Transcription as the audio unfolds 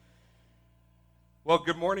Well,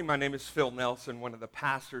 good morning. My name is Phil Nelson, one of the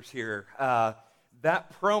pastors here.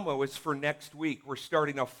 That promo is for next week. We're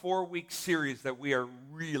starting a 4-week series that we are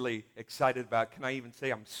really excited about. Can I even say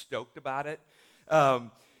I'm stoked about it?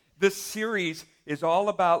 This series is all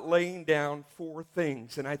about laying down 4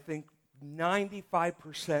 things, and I think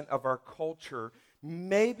 95% of our culture,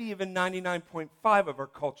 maybe even 99.5% of our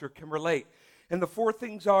culture can relate. And the 4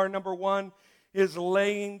 things are, number 1, is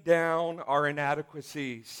laying down our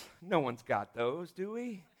inadequacies. No one's got those, do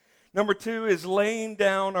we? Number 2 is laying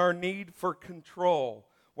down our need for control.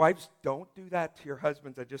 Wives, don't do that to your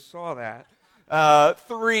husbands. I just saw that.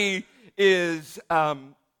 3 is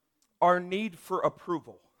our need for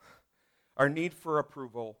approval. Our need for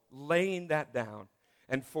approval, laying that down.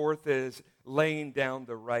 And 4th is laying down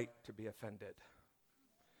the right to be offended.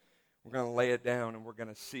 We're going to lay it down, and we're going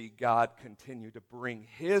to see God continue to bring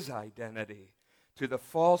His identity to the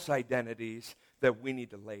false identities that we need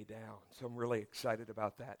to lay down. So I'm really excited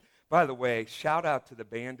about that. By the way, shout out to the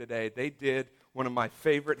band today. They did one of my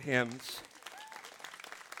favorite hymns.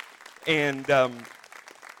 And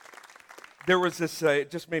there was this,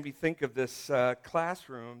 it just made me think of this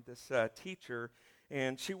classroom, this teacher,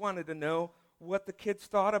 and she wanted to know what the kids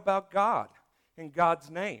thought about God and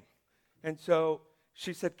God's name. And so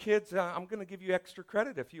she said, kids, I'm going to give you extra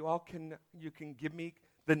credit if you can give me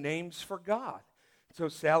the names for God. So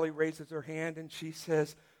Sally raises her hand and she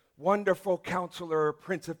says, Wonderful Counselor,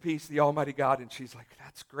 Prince of Peace, the Almighty God. And she's like,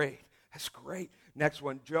 that's great. That's great. Next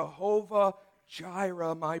one, Jehovah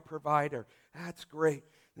Jireh, my provider. That's great.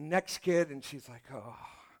 The next kid, and she's like, oh,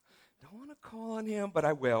 don't want to call on him, but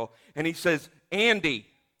I will. And he says, Andy.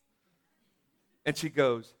 And she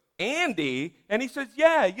goes, Andy? And he says,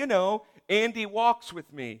 yeah, Andy walks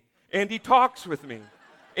with me. Andy talks with me.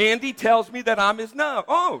 Andy tells me that I'm his no.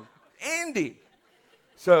 Oh, Andy.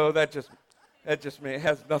 So that just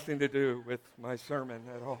has nothing to do with my sermon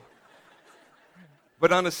at all.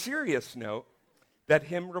 But on a serious note, that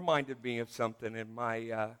hymn reminded me of something. And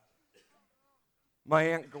my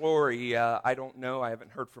Aunt Glory, I don't know, I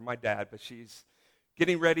haven't heard from my dad, but she's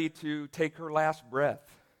getting ready to take her last breath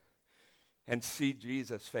and see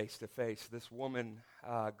Jesus face to face. This woman,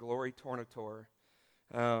 Glory Tornator,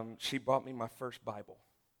 she bought me my first Bible.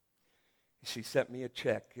 She sent me a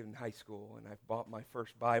check in high school, and I bought my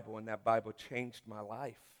first Bible, and that Bible changed my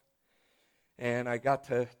life. And I got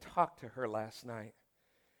to talk to her last night.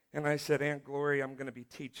 And I said, Aunt Glory, I'm going to be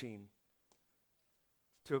teaching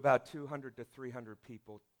to about 200 to 300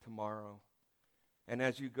 people tomorrow. And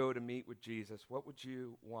as you go to meet with Jesus, what would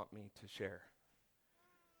you want me to share?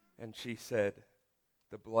 And she said,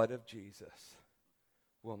 the blood of Jesus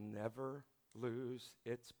will never lose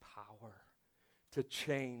its power to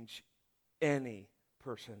change any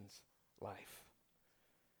person's life.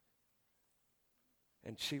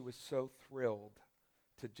 And she was so thrilled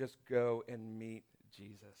to just go and meet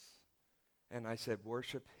Jesus. And I said,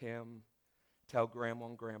 worship him, tell Grandma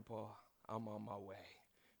and Grandpa I'm on my way.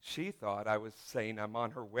 She thought I was saying I'm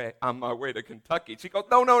on my way to Kentucky. She goes,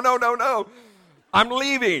 no, I'm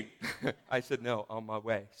leaving. I said, no, on my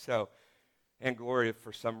way. So, and Gloria,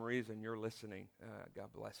 for some reason, you're listening. God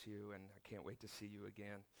bless you, and I can't wait to see you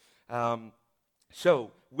again.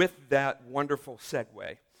 So, with that wonderful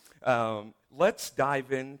segue, let's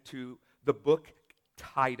dive into the book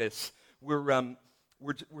Titus. We're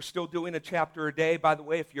still doing a chapter a day. By the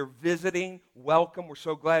way, if you're visiting, welcome. We're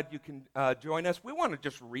so glad you can join us. We want to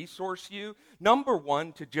just resource you. Number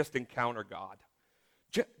 1, to just encounter God.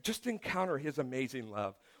 Just encounter His amazing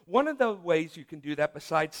love. One of the ways you can do that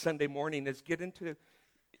besides Sunday morning is get into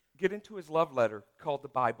His love letter called the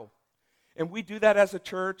Bible. And we do that as a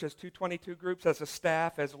church, as 222 groups, as a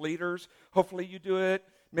staff, as leaders. Hopefully you do it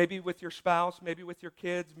maybe with your spouse, maybe with your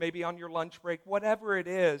kids, maybe on your lunch break, whatever it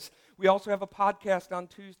is. We also have a podcast on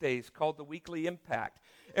Tuesdays called The Weekly Impact.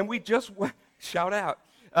 And we just, shout out,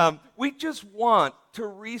 we just want to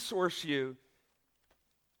resource you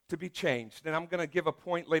to be changed. And I'm going to give a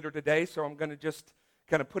point later today, so I'm going to just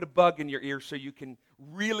kind of put a bug in your ear so you can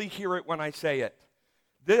really hear it when I say it.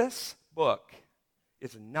 This book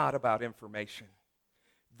is not about information.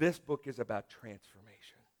 This book is about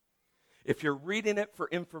transformation. If you're reading it for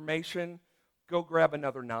information, go grab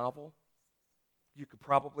another novel. You could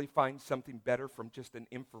probably find something better from just an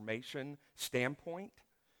information standpoint.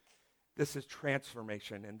 This is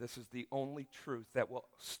transformation, and this is the only truth that will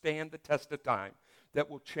stand the test of time, that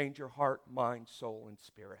will change your heart, mind, soul, and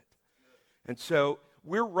spirit. And so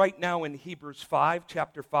we're right now in Hebrews 5,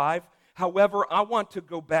 chapter 5. However, I want to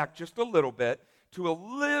go back just a little bit to a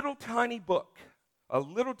little tiny book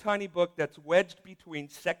that's wedged between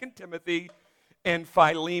 2 Timothy and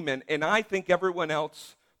Philemon. And I think everyone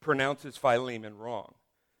else pronounces Philemon wrong.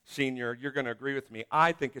 Senior, you're going to agree with me.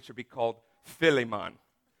 I think it should be called Philemon,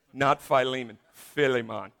 not Philemon,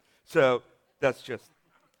 Philemon. So that's just,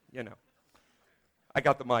 I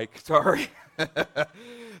got the mic, sorry.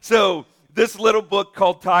 So this little book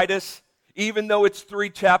called Titus, even though it's 3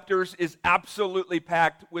 chapters, is absolutely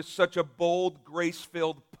packed with such a bold,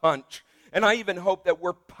 grace-filled punch. And I even hope that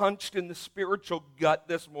we're punched in the spiritual gut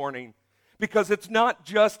this morning. Because it's not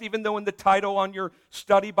just, even though in the title on your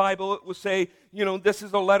study Bible it will say, this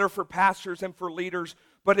is a letter for pastors and for leaders,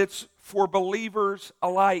 but it's for believers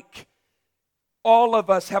alike. All of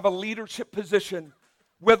us have a leadership position,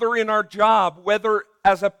 whether in our job, whether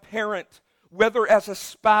as a parent, whether as a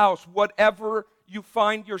spouse, whatever you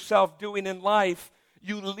find yourself doing in life,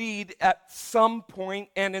 you lead at some point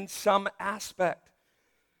and in some aspect.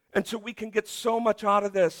 And so we can get so much out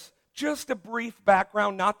of this. Just a brief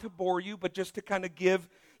background, not to bore you, but just to kind of give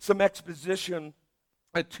some exposition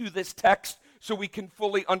to this text so we can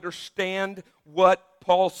fully understand what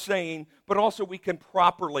Paul's saying, but also we can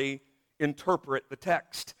properly interpret the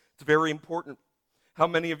text. It's very important. How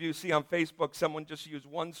many of you see on Facebook someone just use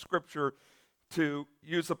one scripture to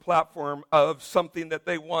use a platform of something that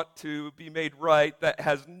they want to be made right that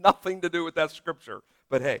has nothing to do with that scripture?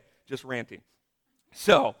 But hey, just ranting.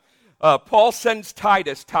 So, Paul sends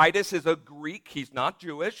Titus. Titus is a Greek. He's not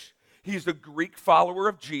Jewish. He's a Greek follower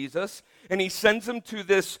of Jesus. And he sends him to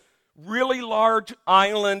this really large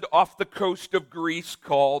island off the coast of Greece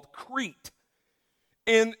called Crete.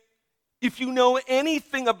 And if you know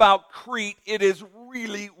anything about Crete, it is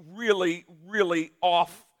really, really, really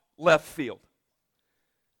off left field.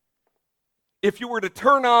 If you were to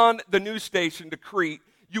turn on the news station to Crete,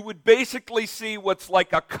 you would basically see what's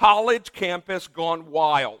like a college campus gone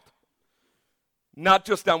wild. Not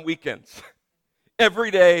just on weekends.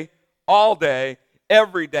 Every day, all day,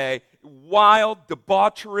 every day. Wild,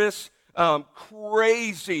 debaucherous,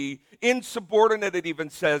 crazy, insubordinate, it even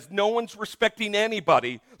says. No one's respecting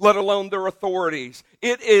anybody, let alone their authorities.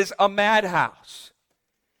 It is a madhouse.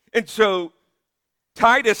 And so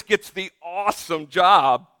Titus gets the awesome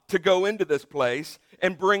job to go into this place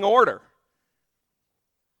and bring order.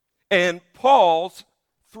 And Paul's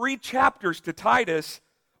 3 chapters to Titus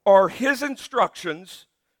are his instructions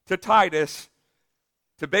to Titus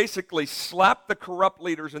to basically slap the corrupt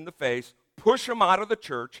leaders in the face, push them out of the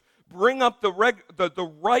church, bring up the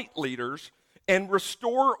right leaders, and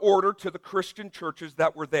restore order to the Christian churches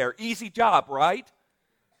that were there. Easy job, right?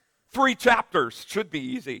 3 chapters should be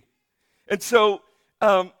easy. And so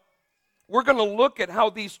we're going to look at how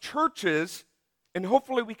these churches, and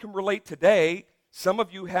hopefully we can relate today. Some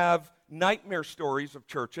of you have nightmare stories of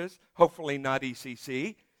churches, hopefully not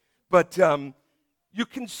ECC. But you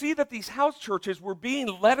can see that these house churches were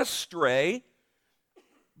being led astray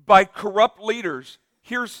by corrupt leaders.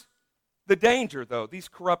 Here's the danger, though. These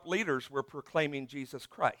corrupt leaders were proclaiming Jesus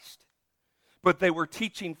Christ. But they were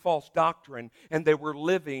teaching false doctrine, and they were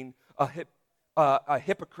living a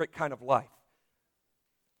hypocrite kind of life.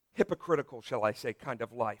 Hypocritical, shall I say, kind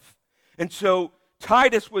of life. And so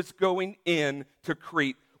Titus was going in to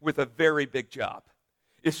Crete with a very big job.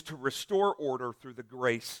 Is to restore order through the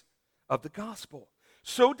grace of the gospel.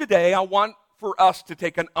 So today, I want for us to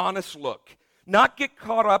take an honest look, not get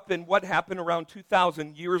caught up in what happened around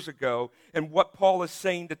 2,000 years ago and what Paul is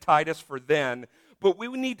saying to Titus for then, but we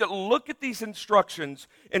need to look at these instructions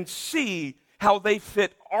and see how they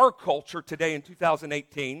fit our culture today in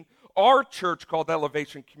 2018, our church called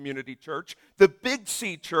Elevation Community Church, the Big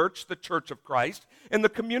C Church, the Church of Christ, and the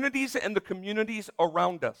communities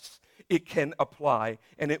around us. It can apply,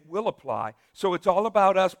 and it will apply. So it's all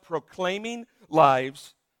about us proclaiming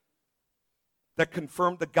lives that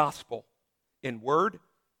confirm the gospel in word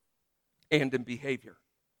and in behavior.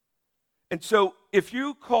 And so if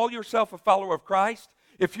you call yourself a follower of Christ,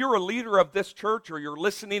 if you're a leader of this church or you're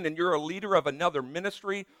listening and you're a leader of another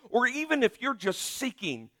ministry, or even if you're just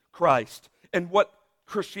seeking Christ and what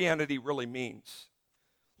Christianity really means,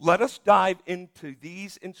 let us dive into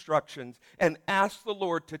these instructions and ask the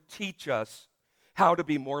Lord to teach us how to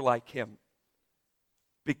be more like Him.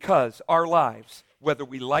 Because our lives, whether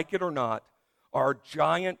we like it or not, are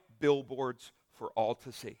giant billboards for all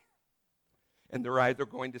to see. And they're either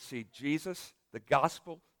going to see Jesus, the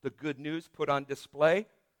gospel, the good news put on display,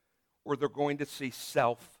 or they're going to see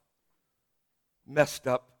self, messed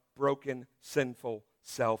up, broken, sinful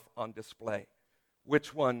self on display.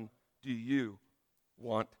 Which one do you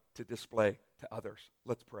want to display to others?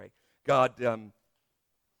 Let's pray. God,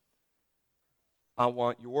 I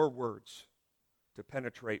want your words to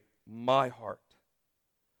penetrate my heart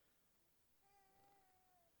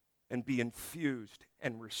and be infused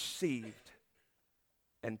and received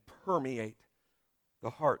and permeate the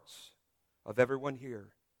hearts of everyone here,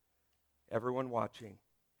 everyone watching,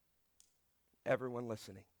 everyone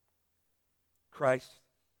listening. Christ,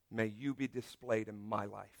 may you be displayed in my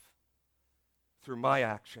life through my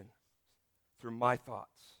action, through my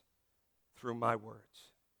thoughts, through my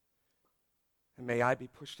words. And may I be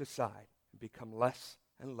pushed aside and become less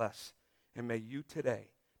and less. And may you today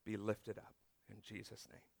be lifted up. In Jesus'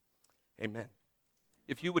 name, amen.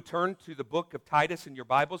 If you would turn to the book of Titus in your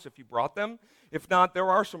Bibles, if you brought them. If not, there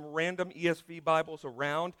are some random ESV Bibles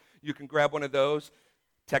around. You can grab one of those.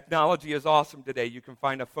 Technology is awesome today. You can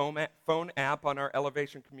find a phone app on our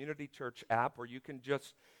Elevation Community Church app, or you can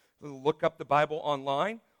just look up the Bible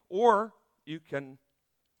online, or you can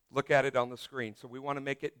look at it on the screen. So we want to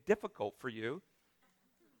make it difficult for you.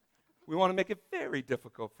 We want to make it very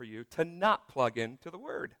difficult for you to not plug into the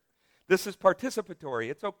Word. This is participatory.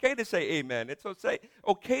 It's okay to say amen. It's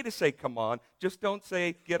okay to say come on. Just don't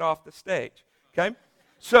say get off the stage. Okay?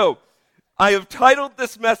 So I have titled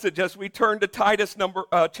this message, as we turn to Titus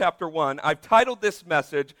chapter 1, I've titled this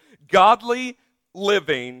message, Godly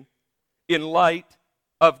Living in Light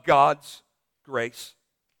of God's Grace.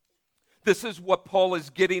 This is what Paul is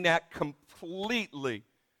getting at completely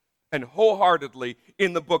and wholeheartedly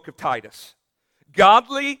in the book of Titus.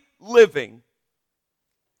 Godly living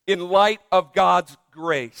in light of God's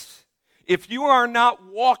grace. If you are not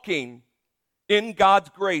walking in God's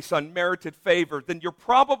grace, unmerited favor, then you're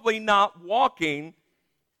probably not walking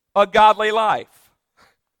a godly life.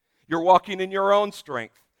 You're walking in your own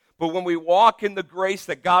strength. But when we walk in the grace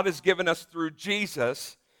that God has given us through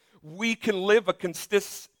Jesus, we can live a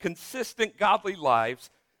consistent godly lives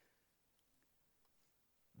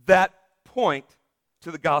that point to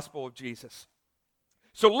the gospel of Jesus.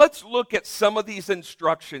 So let's look at some of these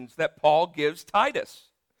instructions that Paul gives Titus.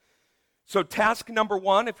 So task number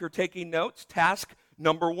 1, if you're taking notes, task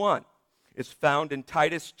number 1 is found in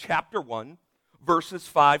Titus chapter 1, verses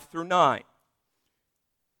 5 through 9.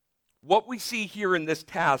 What we see here in this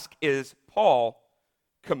task is Paul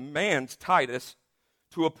commands Titus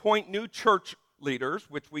to appoint new church leaders,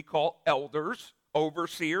 which we call elders,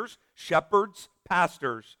 overseers, shepherds,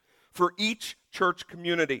 pastors, for each church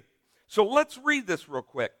community. So let's read this real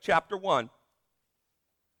quick. Chapter 1.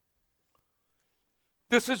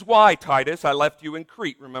 This is why, Titus, I left you in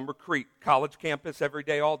Crete. Remember Crete, college campus every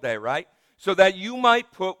day, all day, right? So that you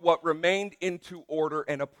might put what remained into order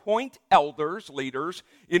and appoint elders, leaders,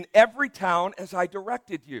 in every town as I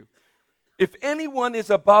directed you. If anyone is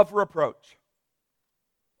above reproach,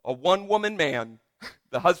 a one-woman man,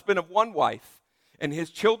 the husband of one wife, and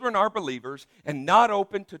his children are believers, and not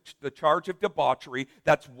open to the charge of debauchery,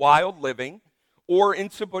 that's wild living, or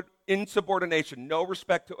insubordination, no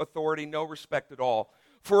respect to authority, no respect at all.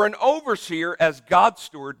 For an overseer, as God's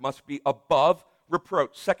steward, must be above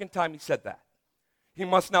reproach. Second time he said that. He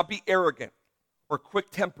must not be arrogant, or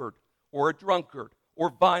quick-tempered, or a drunkard,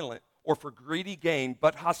 or violent, or for greedy gain,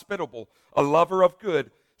 but hospitable, a lover of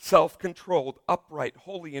good, self-controlled, upright,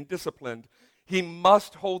 holy, and disciplined. He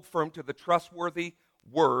must hold firm to the trustworthy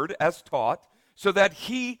word as taught, so that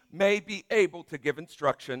he may be able to give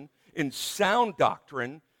instruction in sound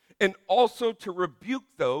doctrine, and also to rebuke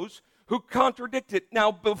those who contradict it.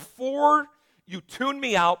 Now, before you tune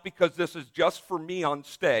me out, because this is just for me on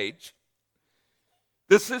stage,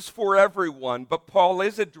 this is for everyone, but Paul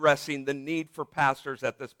is addressing the need for pastors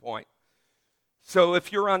at this point. So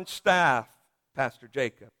if you're on staff, Pastor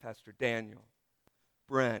Jacob, Pastor Daniel,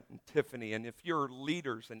 Brent and Tiffany, and if you're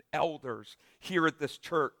leaders and elders here at this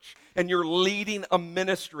church, and you're leading a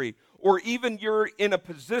ministry, or even you're in a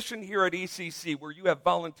position here at ECC where you have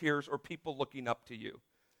volunteers or people looking up to you,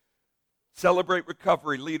 Celebrate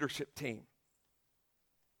Recovery leadership team.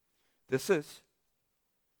 This is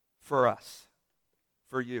for us,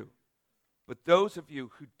 for you. But those of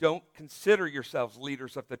you who don't consider yourselves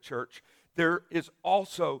leaders of the church, there is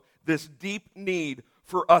also this deep need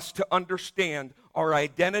for us to understand our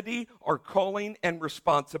identity, our calling, and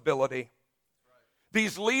responsibility.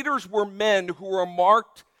 These leaders were men who were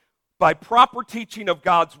marked by proper teaching of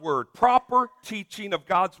God's word, proper teaching of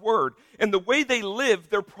God's word. And the way they lived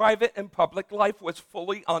their private and public life was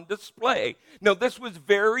fully on display. Now, this was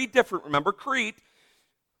very different. Remember Crete,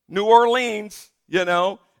 New Orleans,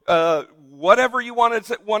 whatever you want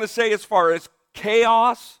to say as far as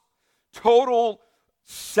chaos, total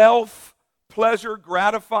self-pleasure,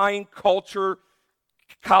 gratifying culture,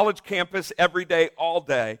 college campus every day, all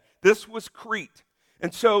day. This was Crete.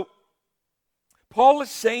 And so Paul is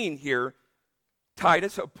saying here,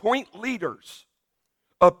 Titus, appoint leaders,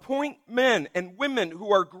 appoint men and women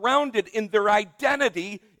who are grounded in their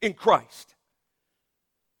identity in Christ.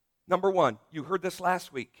 Number one, you heard this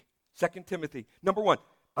last week, 2 Timothy. Number one,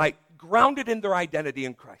 grounded in their identity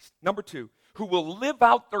in Christ. Number two, who will live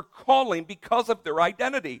out their calling because of their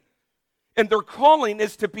identity. And their calling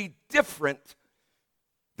is to be different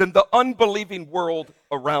than the unbelieving world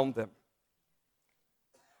around them.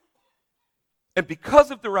 And because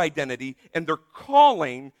of their identity and their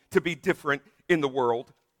calling to be different in the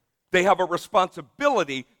world, they have a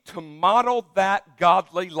responsibility to model that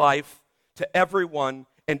godly life to everyone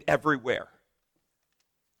and everywhere.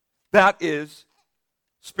 That is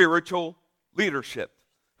spiritual leadership.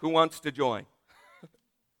 Who wants to join?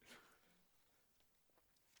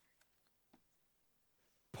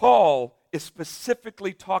 Paul is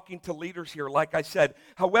specifically talking to leaders here, like I said.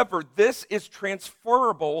 However, this is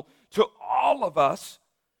transferable to all of us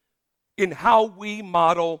in how we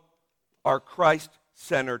model our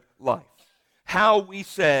Christ-centered life. How we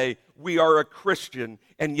say we are a Christian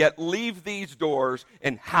and yet leave these doors,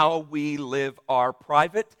 and how we live our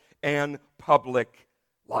private and public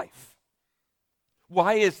life.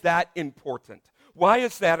 Why is that important? Why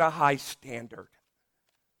is that a high standard?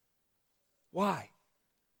 Why?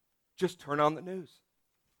 Just turn on the news.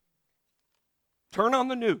 Turn on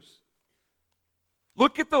the news.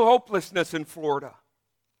 Look at the hopelessness in Florida.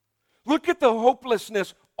 Look at the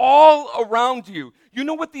hopelessness all around you. You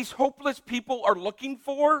know what these hopeless people are looking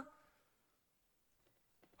for?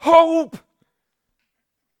 Hope.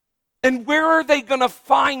 And where are they going to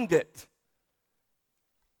find it?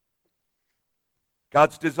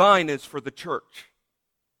 God's design is for the church.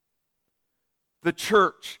 The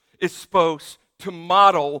church is supposed to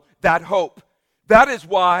model that hope. That is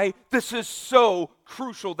why this is so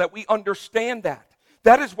crucial that we understand that.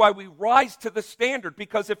 That is why we rise to the standard,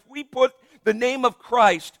 because if we put the name of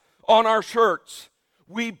Christ on our shirts,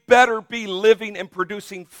 we better be living and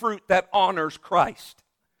producing fruit that honors Christ.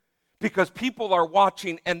 Because people are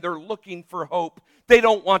watching and they're looking for hope. They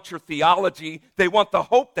don't want your theology. They want the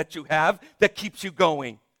hope that you have that keeps you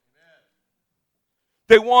going.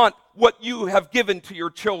 They want what you have given to your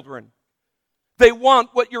children. They want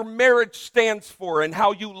what your marriage stands for and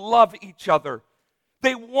how you love each other.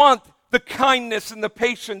 They want the kindness and the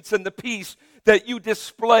patience and the peace that you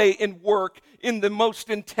display in work in the most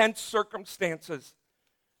intense circumstances.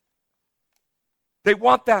 They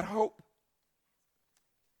want that hope.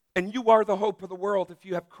 And you are the hope of the world if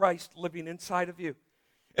you have Christ living inside of you.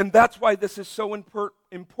 And that's why this is so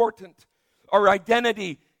important. Our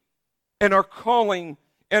identity and our calling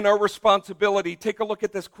and our responsibility. Take a look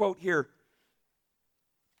at this quote here.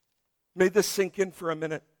 May this sink in for a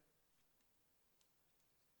minute.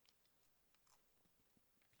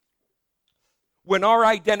 When our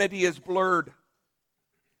identity is blurred,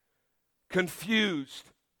 confused,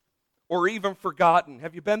 or even forgotten,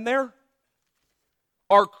 have you been there?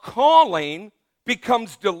 Our calling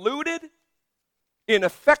becomes diluted,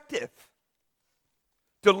 ineffective.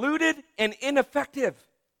 Diluted and ineffective.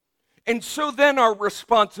 And so then our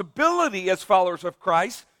responsibility as followers of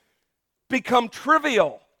Christ become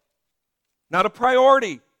trivial, not a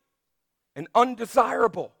priority, and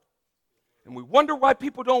undesirable. And we wonder why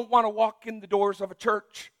people don't want to walk in the doors of a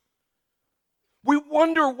church. We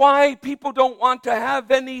wonder why people don't want to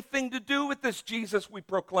have anything to do with this Jesus we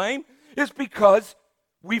proclaim. It's because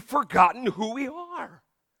we've forgotten who we are.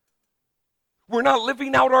 We're not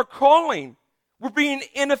living out our calling. We're being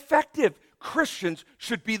ineffective. Christians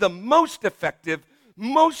should be the most effective,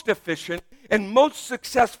 most efficient, and most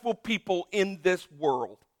successful people in this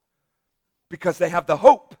world because they have the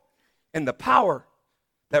hope and the power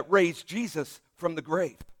that raised Jesus from the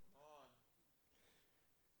grave.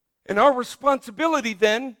 And our responsibility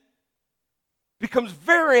then becomes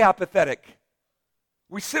very apathetic.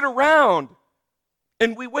 We sit around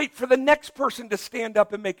and we wait for the next person to stand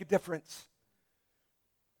up and make a difference.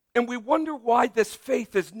 And we wonder why this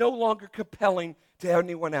faith is no longer compelling to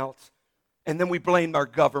anyone else. And then we blame our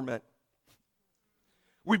government.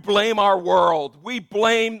 We blame our world. We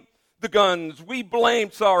blame the guns. We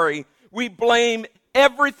blame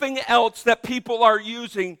everything else that people are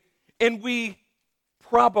using. And we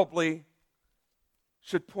probably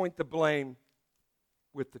should point the blame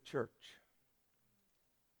with the church.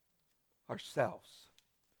 Ourselves.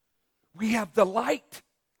 We have the light.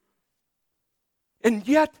 And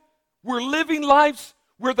yet, we're living lives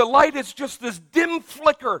where the light is just this dim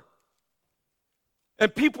flicker.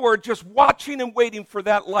 And people are just watching and waiting for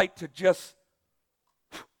that light to just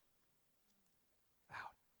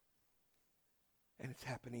out. And it's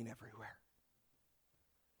happening everywhere.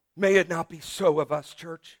 May it not be so of us,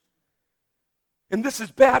 church. And this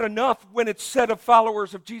is bad enough when it's said of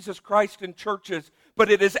followers of Jesus Christ in churches,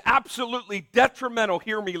 but it is absolutely detrimental,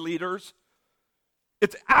 hear me, leaders,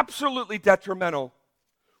 It's absolutely detrimental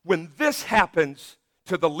when this happens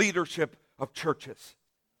to the leadership of churches.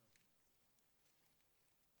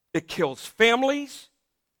 It kills families.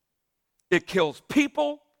 It kills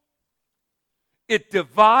people. It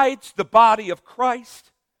divides the body of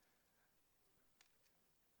Christ.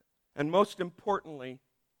 And most importantly,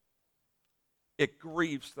 it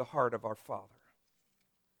grieves the heart of our Father.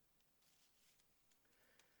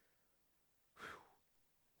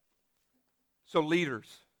 So leaders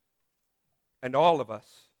and all of us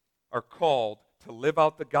are called to live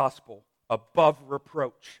out the gospel above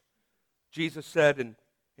reproach. Jesus said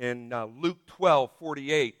in Luke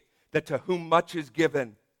 12:48 that to whom much is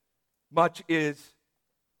given, much is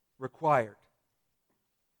required.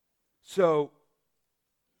 So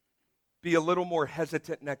be a little more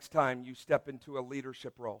hesitant next time you step into a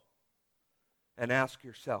leadership role and ask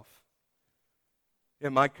yourself,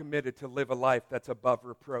 am I committed to live a life that's above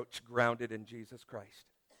reproach, grounded in Jesus Christ?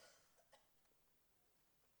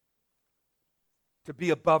 To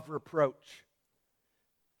be above reproach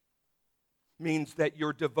means that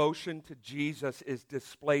your devotion to Jesus is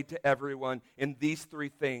displayed to everyone in these three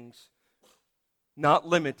things. Not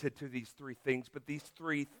limited to these three things, but these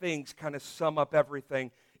three things kind of sum up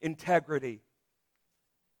everything. Integrity,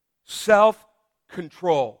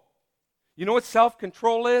 self-control. You know what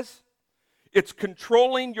self-control is? It's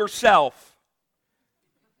controlling yourself.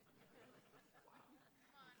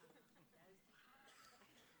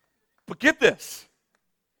 But get this.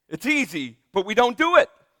 It's easy, but we don't do it.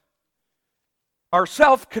 Our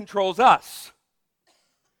self controls us.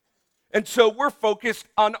 And so we're focused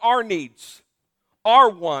on our needs, our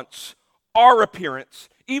wants, our appearance,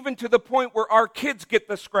 even to the point where our kids get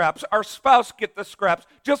the scraps, our spouse get the scraps,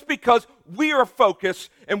 just because we are focused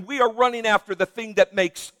and we are running after the thing that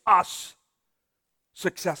makes us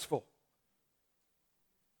successful.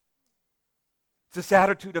 It's this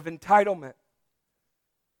attitude of entitlement.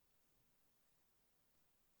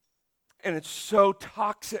 And it's so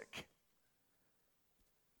toxic.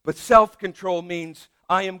 But self-control means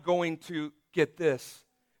I am going to, get this,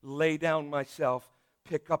 lay down myself,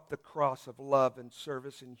 pick up the cross of love and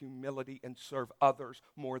service and humility and serve others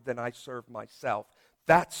more than I serve myself.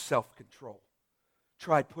 That's self-control.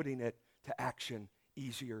 Try putting it to action.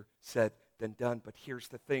 Easier said than done. But here's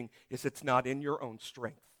the thing, is it's not in your own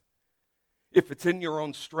strength. If it's in your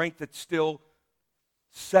own strength, it's still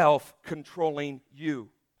self-controlling you.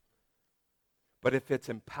 But if it's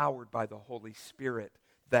empowered by the Holy Spirit,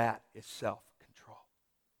 that is self-control.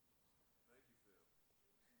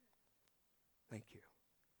 Thank you.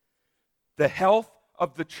 The health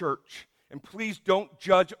of the church, and please don't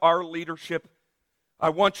judge our leadership. I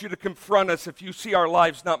want you to confront us if you see our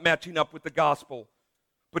lives not matching up with the gospel.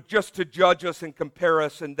 But just to judge us and compare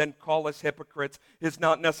us and then call us hypocrites is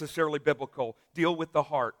not necessarily biblical. Deal with the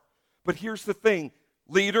heart. But here's the thing.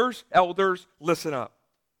 Leaders, elders, listen up.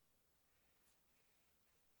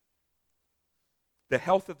 The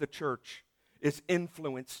health of the church is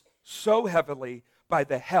influenced so heavily by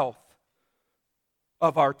the health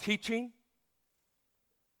of our teaching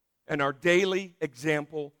and our daily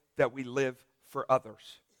example that we live for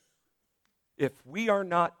others. If we are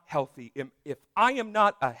not healthy, if I am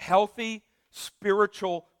not a healthy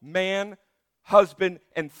spiritual man, husband,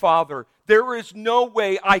 and father, there is no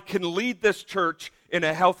way I can lead this church in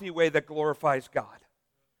a healthy way that glorifies God.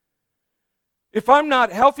 If I'm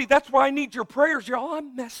not healthy, that's why I need your prayers. Y'all,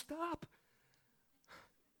 I'm messed up.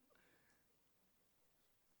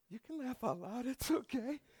 You can laugh out loud. It's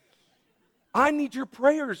okay. I need your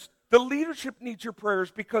prayers. The leadership needs your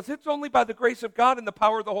prayers because it's only by the grace of God and the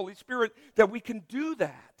power of the Holy Spirit that we can do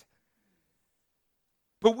that.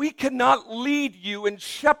 But we cannot lead you and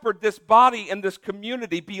shepherd this body and this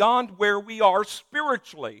community beyond where we are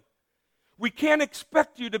spiritually. We can't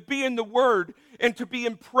expect you to be in the Word and to be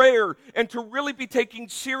in prayer and to really be taking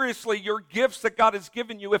seriously your gifts that God has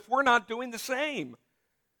given you if we're not doing the same.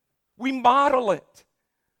 We model it.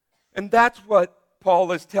 And that's what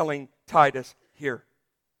Paul is telling Titus here.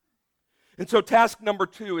 And so task number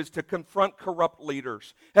 2 is to confront corrupt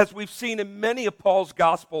leaders. As we've seen in many of Paul's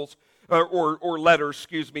Gospels, or letters,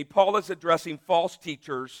 Paul is addressing false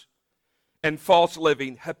teachers and false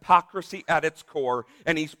living, hypocrisy at its core,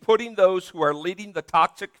 and he's putting those who are leading the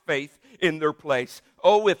toxic faith in their place.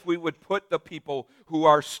 Oh, if we would put the people who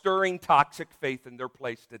are stirring toxic faith in their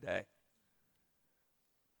place today.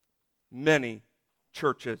 Many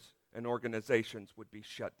churches and organizations would be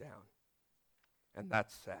shut down, and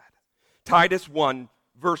that's sad. Titus 1,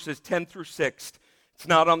 verses 10 through 6, it's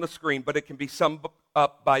not on the screen, but it can be summed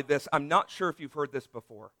up by this. I'm not sure if you've heard this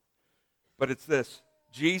before, but it's this.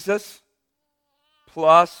 Jesus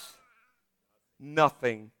plus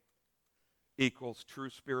nothing equals true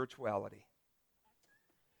spirituality.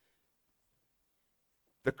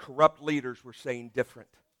 The corrupt leaders were saying different.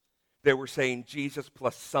 They were saying Jesus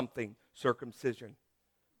plus something, circumcision,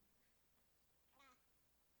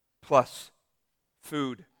 plus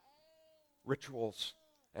food, rituals,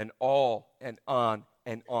 and all and on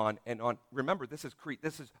and on and on. Remember, this is Crete.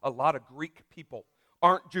 This is a lot of Greek people,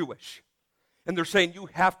 aren't Jewish. And they're saying you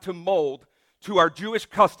have to mold to our Jewish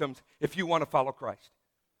customs if you want to follow Christ.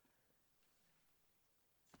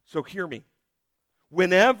 So hear me.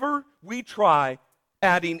 Whenever we try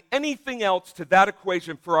adding anything else to that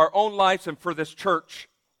equation for our own lives and for this church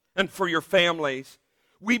and for your families,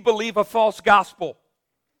 we believe a false gospel.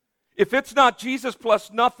 If it's not Jesus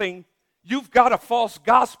plus nothing, you've got a false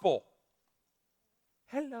gospel.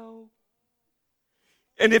 Hello.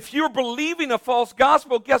 And if you're believing a false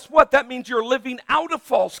gospel, guess what? That means you're living out a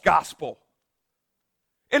false gospel.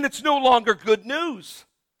 And it's no longer good news.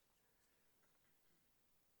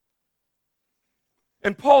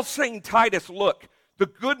 And Paul's saying, Titus, look, the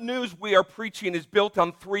good news we are preaching is built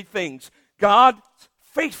on three things: God's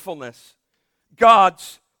faithfulness,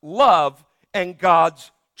 God's love, and God's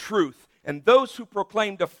truth. And those who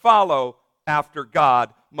proclaim to follow after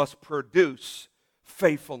God must produce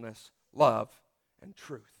faithfulness, love, and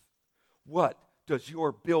truth. What does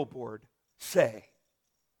your billboard say?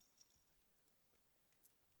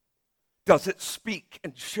 Does it speak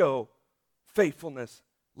and show faithfulness,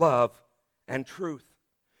 love, and truth?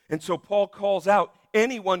 And so Paul calls out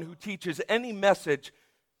anyone who teaches any message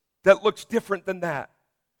that looks different than that.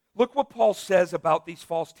 Look what Paul says about these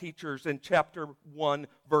false teachers in chapter 1,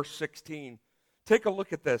 verse 16. Take a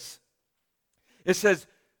look at this. It says,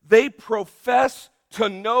 they profess to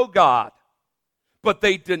know God, but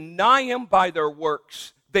they deny him by their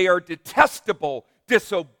works. They are detestable,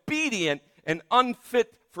 disobedient, and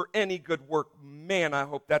unfit for any good work. Man, I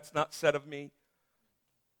hope that's not said of me.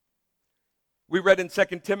 We read in 2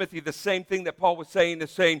 Timothy the same thing that Paul was saying,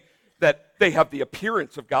 is saying that they have the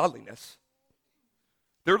appearance of godliness.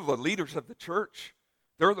 They're the leaders of the church.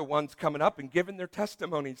 They're the ones coming up and giving their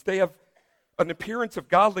testimonies. They have an appearance of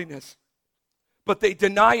godliness, but they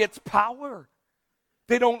deny its power.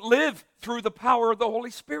 They don't live through the power of the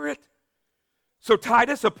Holy Spirit. So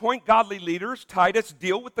Titus, appoint godly leaders. Titus,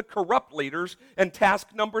 deal with the corrupt leaders. And task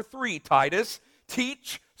number 3, Titus,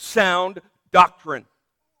 teach sound doctrine.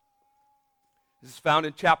 This is found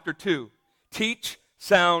in chapter 2. Teach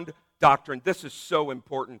sound doctrine. This is so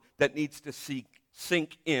important, that needs to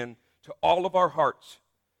sink in to all of our hearts.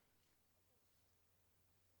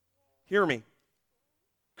 Hear me.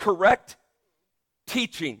 Correct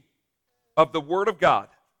teaching of the Word of God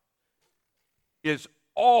is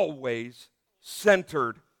always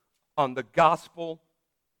centered on the gospel,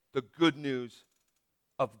 the good news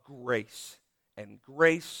of grace, and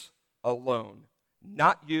grace alone.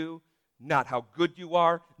 Not you, not how good you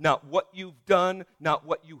are, not what you've done, not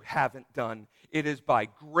what you haven't done. It is by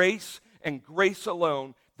grace and grace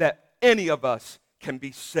alone that any of us can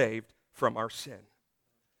be saved from our sin.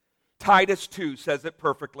 Titus 2 says it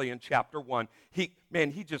perfectly in chapter 1. He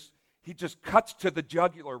just cuts to the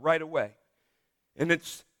jugular right away. And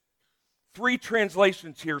it's 3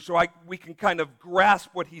 translations here, so we can kind of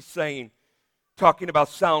grasp what he's saying, talking about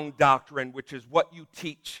sound doctrine, which is what you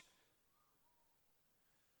teach.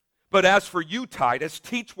 But as for you, Titus,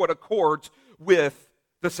 teach what accords with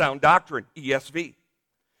the sound doctrine, ESV.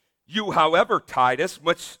 You, however, Titus,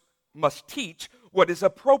 must teach what is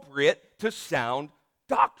appropriate to sound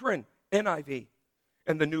doctrine, NIV,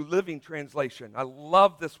 and the New Living Translation. I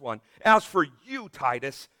love this one. As for you,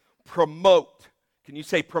 Titus, promote. Can you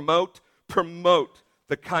say promote? Promote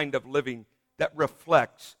the kind of living that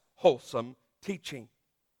reflects wholesome teaching.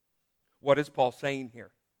 What is Paul saying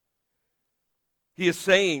here? He is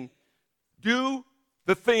saying, do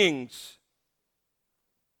the things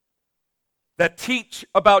that teach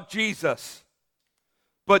about Jesus,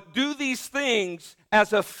 but do these things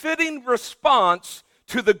as a fitting response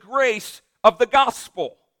to the grace of the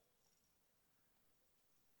gospel.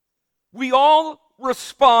 We all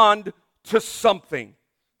respond to something.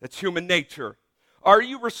 That's human nature. Are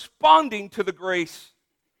you responding to the grace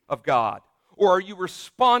of God? Or are you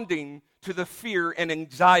responding to the fear and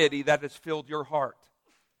anxiety that has filled your heart?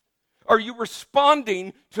 Are you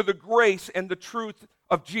responding to the grace and the truth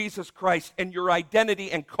of Jesus Christ and your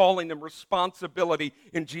identity and calling and responsibility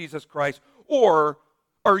in Jesus Christ? Or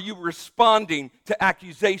are you responding to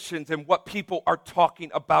accusations and what people are talking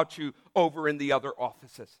about you over in the other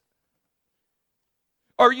offices?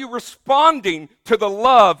 Are you responding to the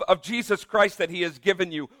love of Jesus Christ that He has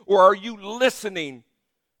given you? Or are you listening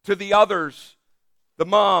to the others, the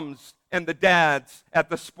moms, and the dads at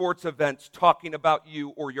the sports events talking about you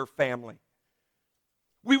or your family.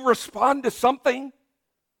 We respond to something,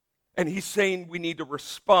 and he's saying we need to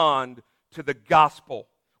respond to the gospel,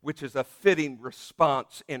 which is a fitting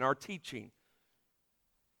response in our teaching.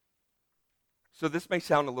 So this may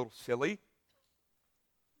sound a little silly,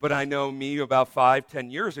 but I know me about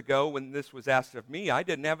 5-10 years ago when this was asked of me, I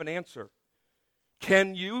didn't have an answer.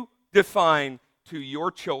 Can you define to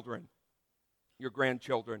your children, your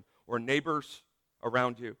grandchildren, or neighbors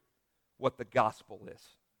around you what the gospel is?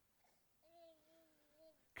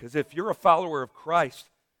 Because if you're a follower of Christ,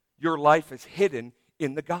 your life is hidden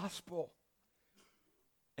in the gospel.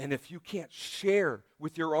 And if you can't share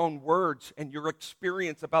with your own words and your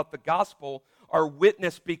experience about the gospel, our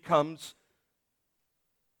witness becomes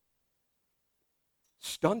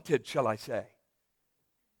stunted, shall I say.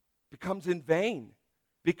 Becomes in vain,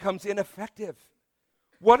 becomes ineffective.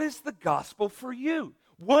 What is the gospel for you?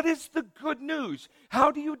 What is the good news?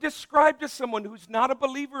 How do you describe to someone who's not a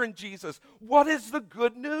believer in Jesus? What is the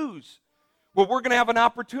good news? Well, we're going to have an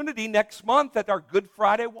opportunity next month at our Good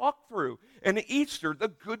Friday walkthrough and Easter, the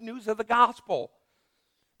good news of the gospel.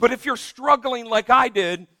 But if you're struggling like I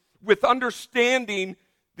did with understanding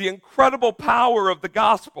the incredible power of the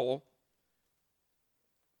gospel,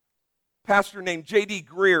 a pastor named J.D.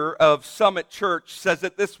 Greer of Summit Church says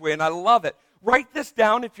it this way, and I love it. Write this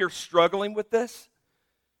down if you're struggling with this,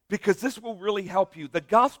 because this will really help you. The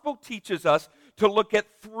gospel teaches us to look at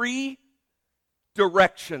 3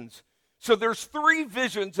 directions. So there's 3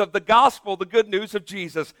 visions of the gospel, the good news of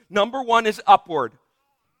Jesus. Number 1 is upward.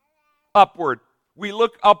 Upward. We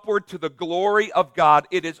look upward to the glory of God.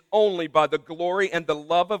 It is only by the glory and the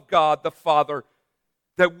love of God the Father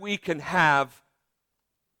that we can have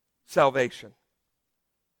salvation.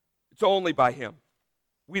 It's only by Him.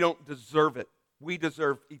 We don't deserve it. We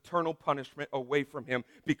deserve eternal punishment away from Him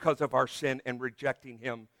because of our sin and rejecting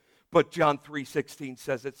Him. But John 3:16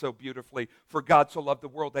 says it so beautifully. For God so loved the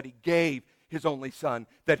world that He gave His only Son,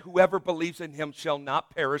 that whoever believes in Him shall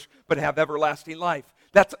not perish, but have everlasting life.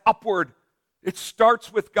 That's upward. It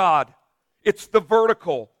starts with God. It's the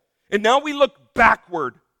vertical. And now we look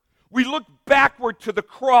backward. We look backward to the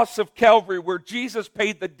cross of Calvary where Jesus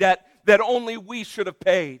paid the debt that only we should have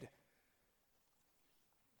paid.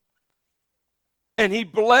 And He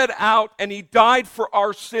bled out and He died for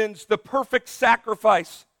our sins, the perfect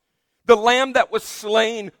sacrifice, the lamb that was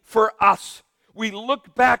slain for us. We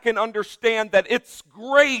look back and understand that it's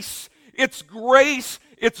grace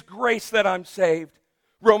that I'm saved.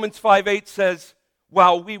 Romans 5:8 says,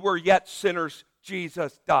 while we were yet sinners,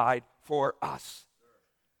 Jesus died for us.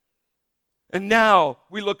 And now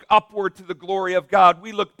we look upward to the glory of God.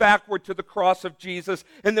 We look backward to the cross of Jesus.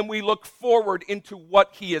 And then we look forward into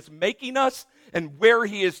what He is making us and where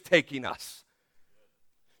He is taking us.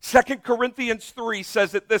 2 Corinthians 3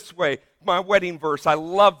 says it this way, my wedding verse. I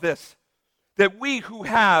love this. That we who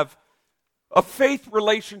have a faith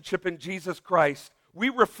relationship in Jesus Christ, we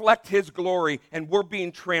reflect His glory and we're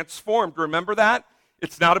being transformed. Remember that?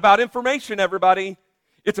 It's not about information, everybody.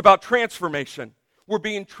 It's about transformation. We're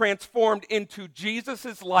being transformed into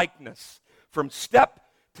Jesus' likeness from step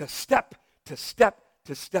to step to step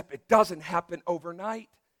to step. It doesn't happen overnight.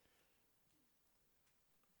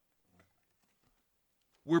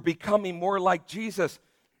 We're becoming more like Jesus.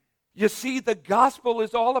 You see, the gospel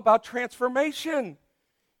is all about transformation.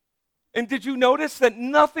 And did you notice that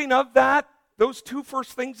nothing of that, those 2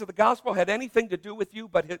 first things of the gospel, had anything to do with you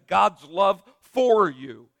but God's love for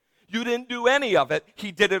you? You didn't do any of it.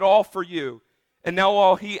 He did it all for you. And now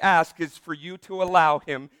all He asks is for you to allow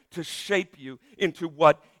Him to shape you into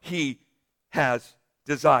what He has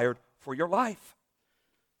desired for your life.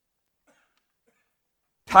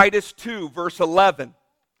 Titus 2, verse 11.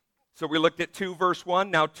 So we looked at 2, verse 1.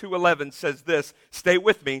 Now 2:11 says this. Stay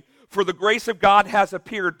with me. For the grace of God has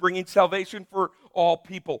appeared, bringing salvation for all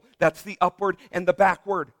people. That's the upward and the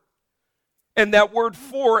backward. And that word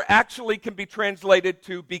for actually can be translated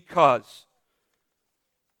to because.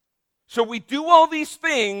 So we do all these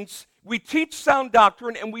things, we teach sound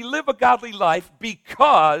doctrine, and we live a godly life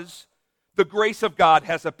because the grace of God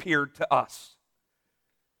has appeared to us.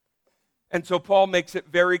 And so Paul makes it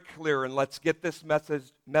very clear, and let's get this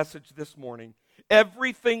message this morning.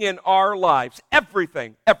 Everything in our lives,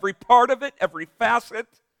 everything, every part of it, every facet,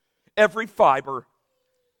 every fiber,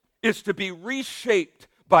 is to be reshaped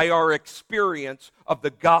by our experience of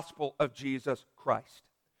the gospel of Jesus Christ.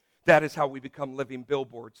 That is how we become living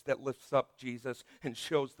billboards that lifts up Jesus and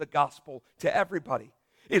shows the gospel to everybody.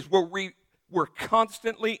 Is where we're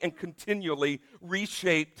constantly and continually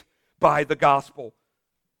reshaped by the gospel.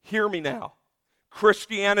 Hear me now.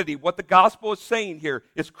 Christianity, what the gospel is saying here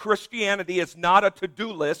is Christianity is not a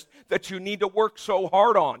to-do list that you need to work so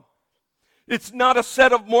hard on. It's not a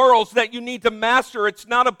set of morals that you need to master. It's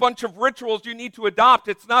not a bunch of rituals you need to adopt.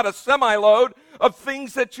 It's not a semi-load of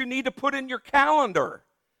things that you need to put in your calendar.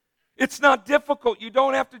 It's not difficult. You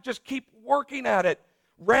don't have to just keep working at it.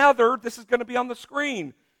 Rather, this is going to be on the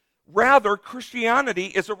screen. Rather, Christianity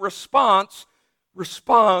is a response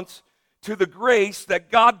to the grace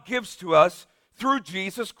that God gives to us through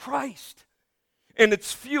Jesus Christ. And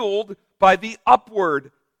it's fueled by the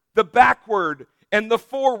upward, the backward, and the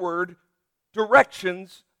forward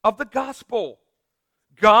directions of the gospel.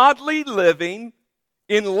 Godly living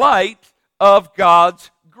in light of God's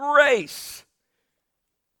grace.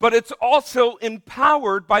 But it's also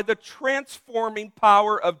empowered by the transforming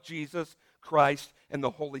power of Jesus Christ and the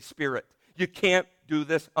Holy Spirit. You can't do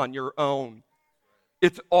this on your own.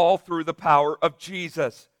 It's all through the power of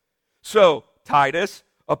Jesus. So, Titus,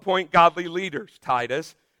 appoint godly leaders.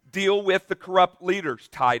 Titus, deal with the corrupt leaders.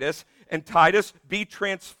 Titus, and Titus, be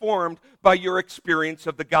transformed by your experience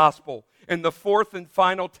of the gospel. And the fourth and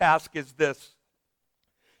final task is this: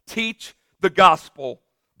 teach the gospel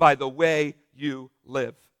by the way you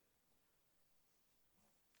live.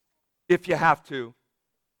 If you have to,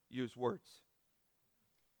 use words.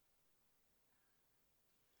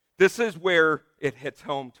 This is where it hits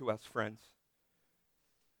home to us, friends.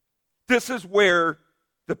 This is where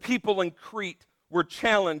the people in Crete were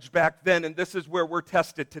challenged back then, and this is where we're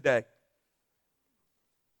tested today.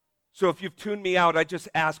 So if you've tuned me out, I just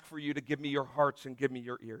ask for you to give me your hearts and give me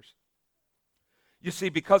your ears. You see,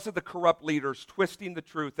 because of the corrupt leaders twisting the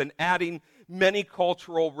truth and adding many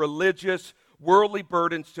cultural, religious, worldly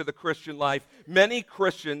burdens to the Christian life, many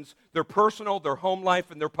Christians, their personal, their home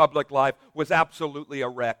life, and their public life was absolutely a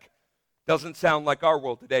wreck. Doesn't sound like our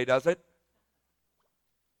world today, does it?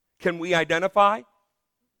 Can we identify?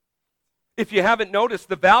 If you haven't noticed,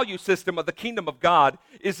 the value system of the kingdom of God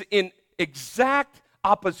is in exact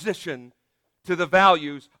opposition to the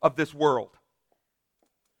values of this world.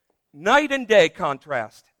 Night and day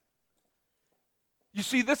contrast. You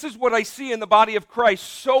see, this is what I see in the body of Christ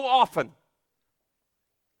so often.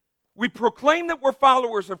 We proclaim that we're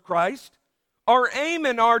followers of Christ. Our aim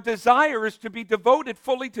and our desire is to be devoted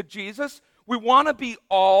fully to Jesus. We want to be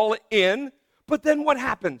all in. But then what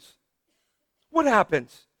happens? What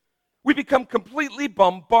happens? We become completely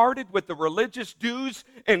bombarded with the religious do's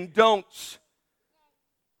and don'ts.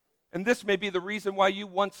 And this may be the reason why you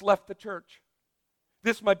once left the church.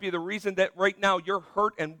 This might be the reason that right now you're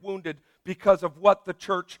hurt and wounded because of what the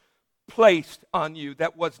church placed on you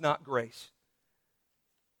that was not grace.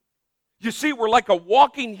 You see, we're like a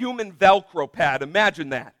walking human Velcro pad. Imagine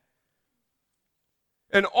that.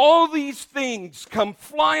 And all these things come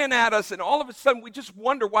flying at us, and all of a sudden we just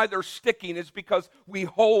wonder why they're sticking. It's because we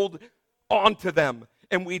hold onto them,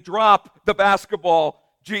 and we drop the basketball,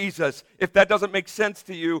 Jesus. If that doesn't make sense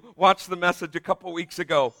to you, watch the message a couple weeks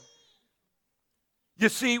ago. You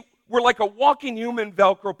see, we're like a walking human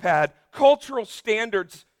Velcro pad. Cultural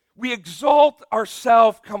standards, we exalt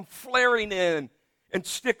ourselves, come flaring in and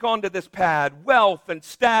stick onto this pad. Wealth and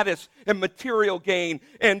status and material gain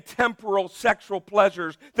and temporal sexual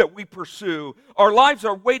pleasures that we pursue. Our lives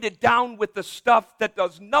are weighted down with the stuff that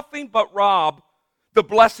does nothing but rob the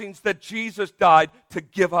blessings that Jesus died to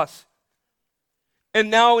give us. And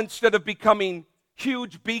now, instead of becoming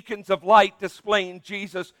huge beacons of light displaying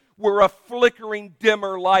Jesus, we're a flickering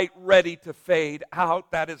dimmer light ready to fade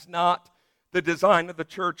out. That is not the design of the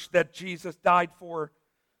church that Jesus died for.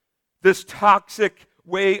 This toxic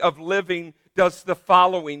way of living does the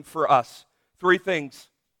following for us. 3 things.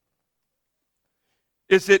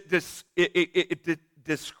 It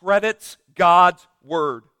discredits God's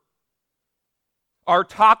word. Our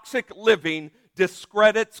toxic living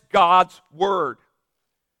discredits God's word.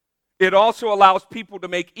 It also allows people to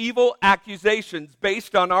make evil accusations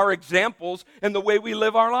based on our examples and the way we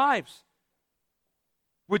live our lives.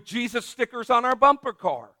 With Jesus stickers on our bumper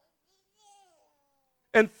car.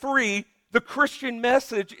 And 3, the Christian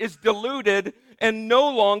message is diluted and no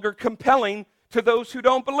longer compelling to those who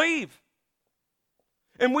don't believe.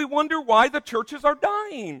 And we wonder why the churches are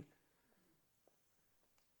dying.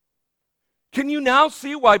 Can you now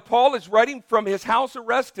see why Paul is writing from his house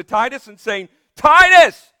arrest to Titus and saying,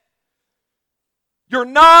 Titus, you're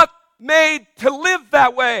not made to live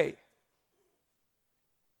that way.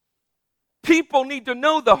 People need to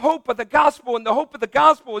know the hope of the gospel, and the hope of the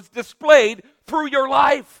gospel is displayed through your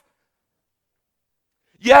life.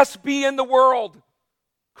 Yes, be in the world.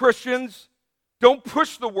 Christians, don't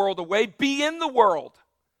push the world away. Be in the world.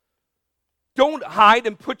 Don't hide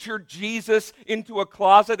and put your Jesus into a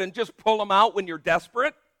closet and just pull him out when you're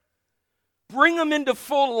desperate. Bring him into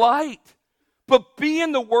full light. But be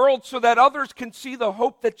in the world so that others can see the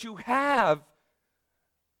hope that you have.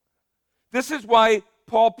 This is why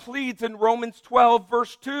Paul pleads in Romans 12,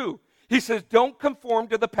 verse 2. He says, don't conform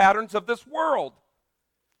to the patterns of this world,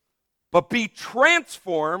 but be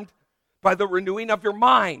transformed by the renewing of your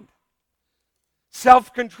mind.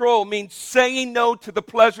 Self-control means saying no to the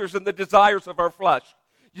pleasures and the desires of our flesh.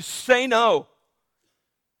 You say no,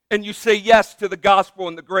 and you say yes to the gospel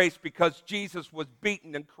and the grace because Jesus was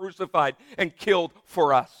beaten and crucified and killed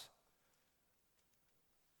for us.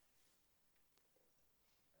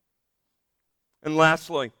 And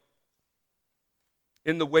lastly,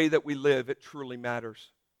 in the way that we live, it truly matters.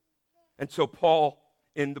 And so Paul,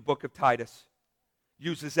 in the book of Titus,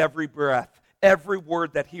 uses every breath, every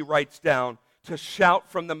word that he writes down to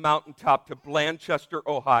shout from the mountaintop to Blanchester,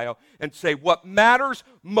 Ohio, and say, what matters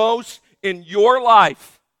most in your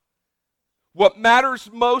life, what matters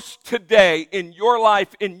most today in your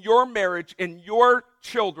life, in your marriage, in your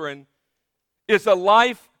children, is a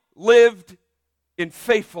life lived in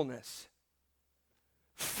faithfulness.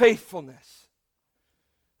 Faithfulness.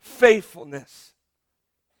 Faithfulness.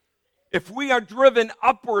 If we are driven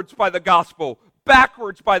upwards by the gospel,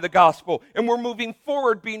 backwards by the gospel, and we're moving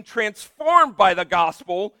forward being transformed by the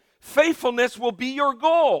gospel, faithfulness will be your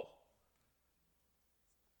goal.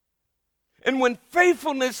 And when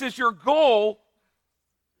faithfulness is your goal,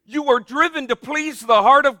 you are driven to please the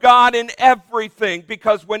heart of God in everything,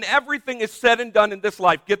 because when everything is said and done in this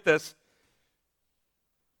life, get this,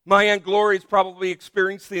 my Aunt Glory is probably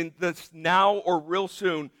experiencing this now or real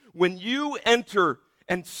soon. When you enter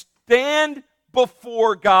and stand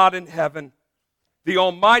before God in heaven, the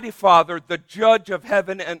Almighty Father, the judge of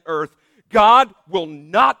heaven and earth, God will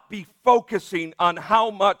not be focusing on how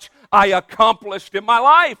much I accomplished in my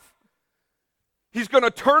life. He's going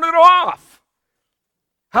to turn it off.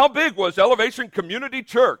 How big was Elevation Community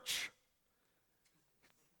Church?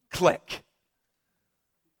 Click.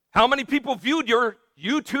 How many people viewed your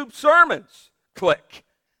YouTube sermons? Click.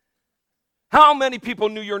 How many people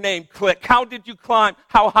knew your name? Click. How did you climb?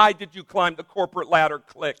 How high did you climb the corporate ladder?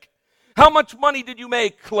 Click. How much money did you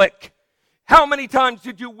make? Click. How many times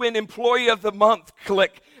did you win Employee of the Month?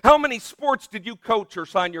 Click. How many sports did you coach or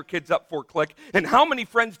sign your kids up for? Click. And how many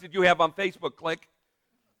friends did you have on Facebook? Click.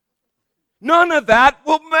 None of that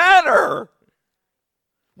will matter.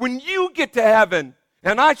 When you get to heaven,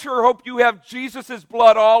 and I sure hope you have Jesus'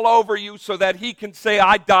 blood all over you so that he can say,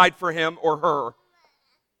 I died for him or her.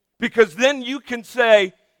 Because then you can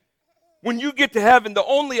say, when you get to heaven, the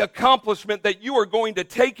only accomplishment that you are going to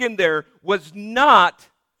take in there was not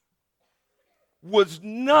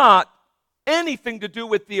anything to do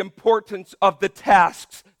with the importance of the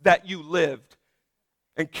tasks that you lived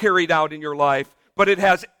and carried out in your life, but it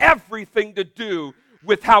has everything to do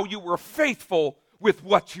with how you were faithful with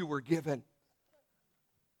what you were given.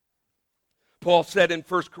 Paul said in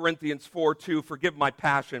 1 Corinthians 4:2, forgive my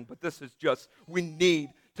passion, but this is just, we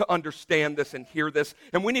need to understand this and hear this,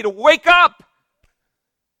 and we need to wake up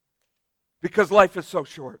because life is so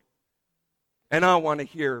short. And I want to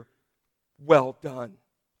hear, well done,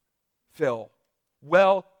 Phil.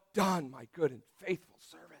 Well done, my good and faithful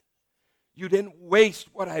servant. You didn't waste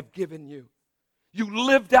what I've given you. You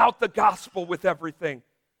lived out the gospel with everything.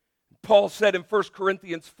 Paul said in 1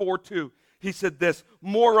 Corinthians 4:2, he said this,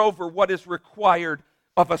 moreover, what is required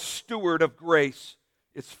of a steward of grace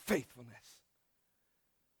is faithfulness.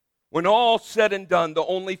 When all's said and done, the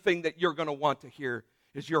only thing that you're going to want to hear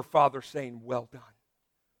is your Father saying, well done,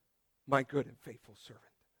 my good and faithful servant.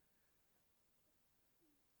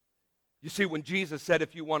 You see, when Jesus said,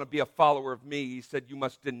 if you want to be a follower of me, he said, you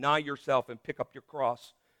must deny yourself and pick up your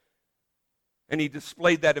cross. And he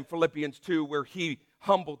displayed that in Philippians 2, where he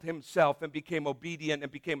humbled himself and became obedient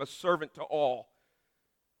and became a servant to all.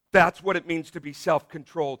 That's what it means to be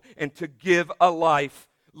self-controlled and to give a life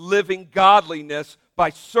living godliness by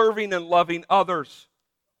serving and loving others.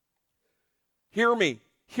 Hear me.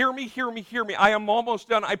 Hear me, hear me, hear me. I am almost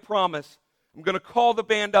done, I promise. I'm going to call the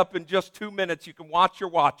band up in just 2 minutes. You can watch your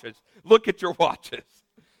watches. Look at your watches.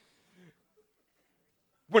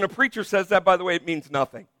 When a preacher says that, by the way, it means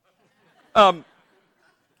nothing.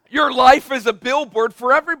 Your life is a billboard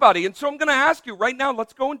for everybody. And so I'm going to ask you right now,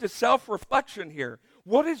 let's go into self-reflection here.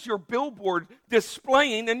 What is your billboard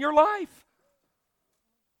displaying in your life?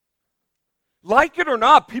 Like it or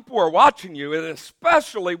not, people are watching you, and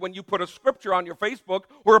especially when you put a scripture on your Facebook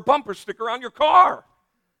or a bumper sticker on your car.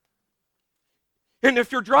 And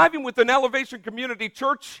if you're driving with an Elevation Community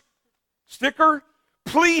Church sticker,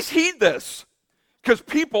 please heed this. Because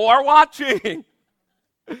people are watching.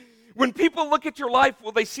 When people look at your life,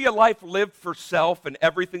 will they see a life lived for self and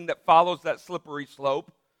everything that follows that slippery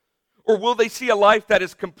slope? Or will they see a life that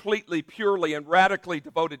is completely, purely, and radically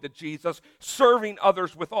devoted to Jesus, serving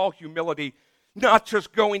others with all humility, not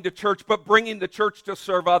just going to church, but bringing the church to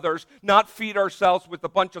serve others, not feed ourselves with a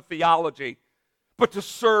bunch of theology, but to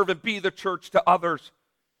serve and be the church to others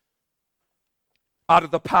out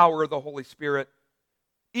of the power of the Holy Spirit?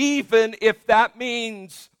 Even if that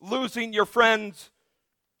means losing your friends,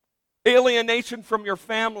 alienation from your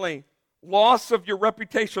family, loss of your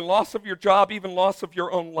reputation, loss of your job, even loss of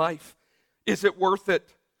your own life. Is it worth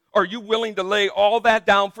it? Are you willing to lay all that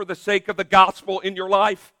down for the sake of the gospel in your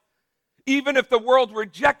life? Even if the world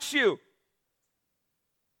rejects you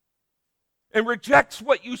and rejects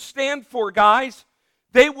what you stand for, guys,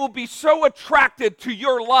 they will be so attracted to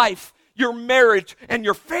your life, your marriage, and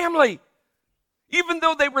your family. Even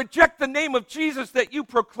though they reject the name of Jesus that you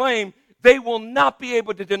proclaim, they will not be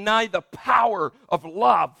able to deny the power of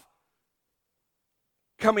love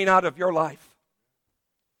coming out of your life.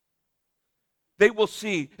 They will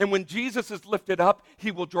see, and when Jesus is lifted up,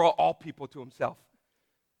 he will draw all people to himself.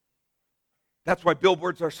 That's why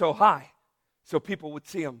billboards are so high, so people would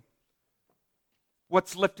see him.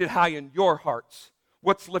 What's lifted high in your hearts?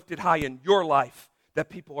 What's lifted high in your life that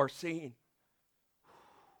people are seeing?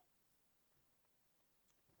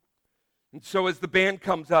 And so as the band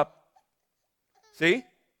comes up, see?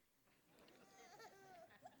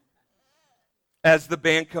 As the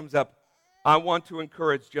band comes up, I want to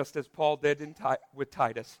encourage, just as Paul did with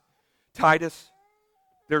Titus. Titus,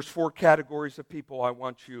 there's 4 categories of people I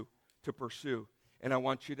want you to pursue. And I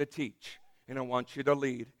want you to teach. And I want you to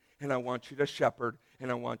lead. And I want you to shepherd. And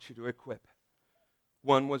I want you to equip.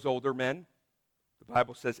 One was older men. The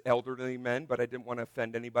Bible says elderly men, but I didn't want to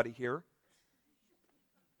offend anybody here.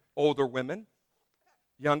 Older women,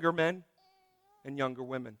 younger men, and younger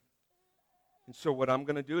women. And so what I'm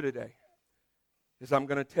going to do today is I'm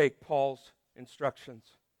going to take Paul's instructions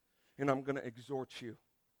and I'm going to exhort you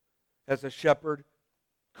as a shepherd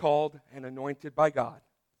called and anointed by God.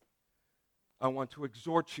 I want to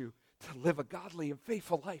exhort you to live a godly and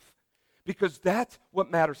faithful life, because that's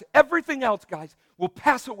what matters. Everything else, guys, will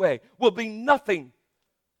pass away, will be nothing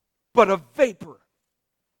but a vapor.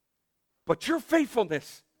 But your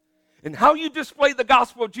faithfulness and how you display the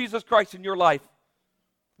gospel of Jesus Christ in your life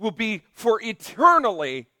will be for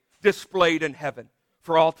eternally displayed in heaven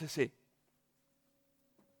for all to see.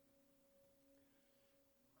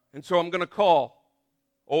 And so I'm going to call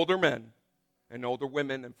older men and older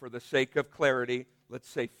women, and for the sake of clarity, let's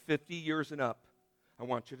say 50 years and up, I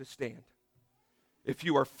want you to stand. If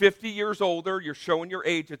you are 50 years older, you're showing your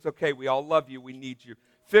age, it's okay, we all love you, we need you.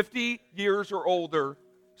 50 years or older,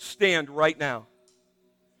 stand right now.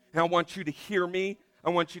 And I want you to hear me. I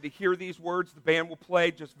want you to hear these words. The band will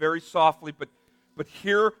play just very softly, but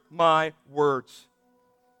hear my words.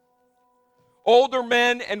 Older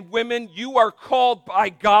men and women, you are called by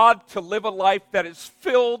God to live a life that is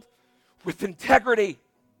filled with integrity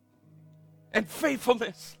and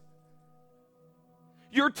faithfulness.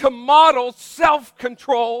 You're to model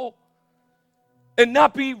self-control and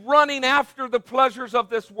not be running after the pleasures of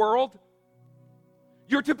this world.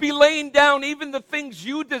 You're to be laying down even the things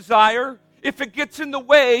you desire if it gets in the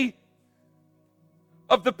way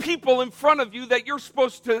of the people in front of you that you're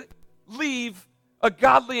supposed to leave a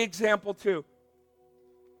godly example to.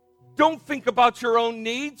 Don't think about your own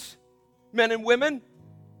needs, men and women,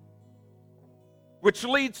 which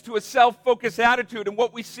leads to a self-focused attitude. And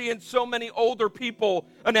what we see in so many older people,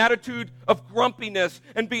 an attitude of grumpiness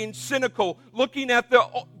and being cynical, looking at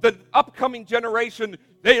the upcoming generation,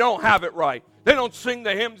 they don't have it right. They don't sing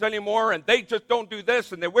the hymns anymore, and they just don't do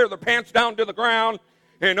this, and they wear their pants down to the ground,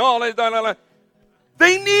 and all that.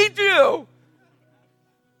 They need you.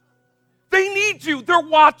 They need you. They're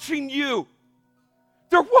watching you.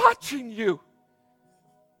 They're watching you.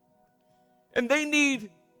 And they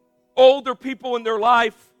need older people in their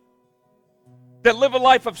life that live a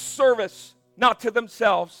life of service, not to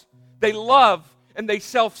themselves. They love and they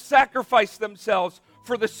self-sacrifice themselves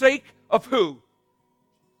for the sake of who?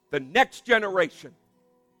 The next generation.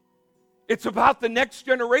 It's about the next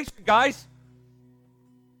generation, guys.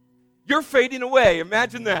 You're fading away.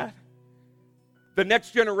 Imagine that. The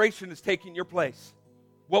next generation is taking your place.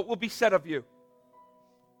 What will be said of you?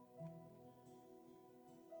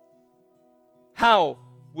 How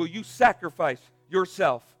will you sacrifice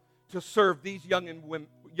yourself to serve these young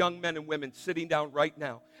men and women sitting down right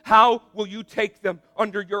now? How will you take them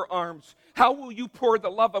under your arms? How will you pour the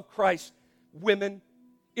love of Christ, women,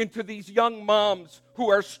 into these young moms who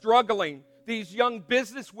are struggling, these young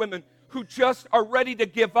business women who just are ready to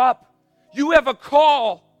give up. You have a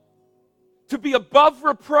call to be above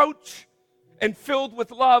reproach and filled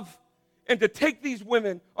with love, and to take these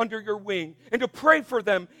women under your wing, and to pray for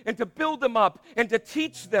them, and to build them up, and to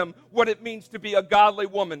teach them what it means to be a godly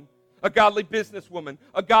woman, a godly businesswoman,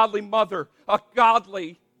 a godly mother, a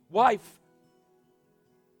godly wife.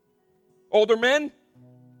 Older men,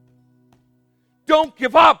 don't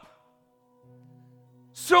give up.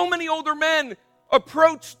 So many older men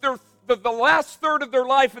approach the last third of their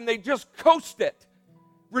life and they just coast it.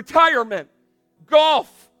 Retirement,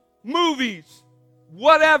 golf, movies,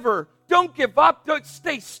 whatever. Don't give up. Don't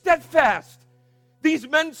stay steadfast. These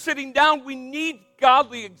men sitting down, we need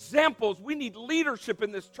godly examples. We need leadership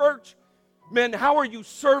in this church. Men, how are you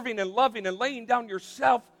serving and loving and laying down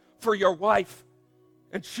yourself for your wife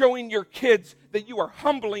and showing your kids that you are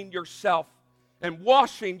humbling yourself and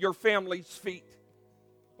washing your family's feet?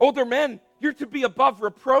 Older men, you're to be above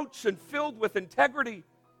reproach and filled with integrity.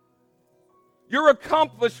 Your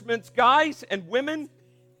accomplishments, guys and women,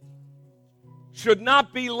 should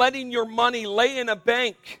not be letting your money lay in a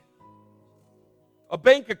bank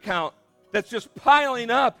account that's just piling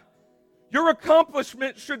up. Your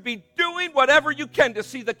accomplishment should be doing whatever you can to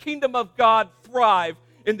see the kingdom of God thrive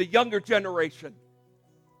in the younger generation.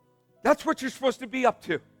 That's what you're supposed to be up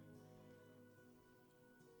to.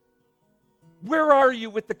 Where are you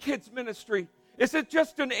with the kids' ministry? Is it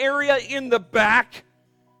just an area in the back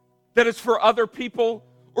that is for other people?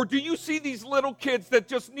 Or do you see these little kids that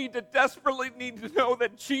just desperately need to know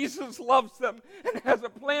that Jesus loves them and has a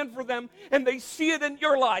plan for them, and they see it in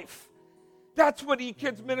your life? That's what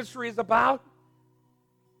E-Kids ministry is about.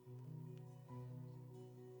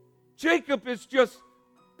 Jacob is just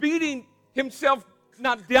beating himself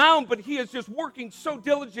not down, but he is just working so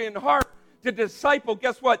diligent and hard to disciple,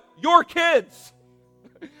 guess what? Your kids.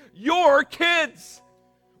 Your kids.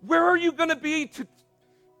 Where are you going to be to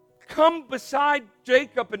come beside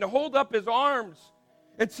Jacob and to hold up his arms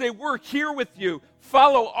and say, we're here with you.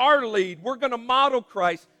 Follow our lead. We're going to model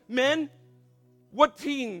Christ. Men, what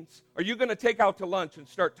teens are you going to take out to lunch and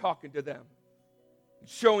start talking to them?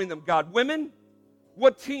 Showing them God. Women,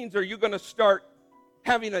 what teens are you going to start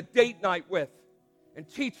having a date night with and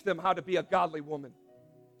teach them how to be a godly woman?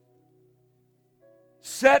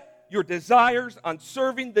 Set your desires on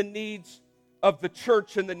serving the needs of the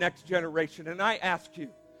church in the next generation. And I ask you,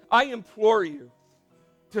 I implore you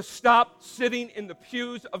to stop sitting in the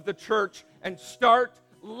pews of the church and start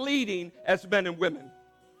leading as men and women.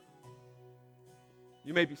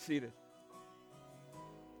 You may be seated.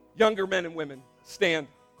 Younger men and women, stand.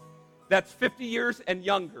 That's 50 years and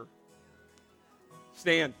younger.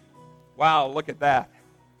 Stand. Wow, look at that.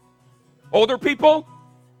 Older people,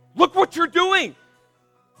 look what you're doing.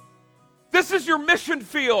 This is your mission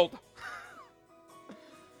field.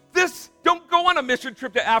 Don't go on a mission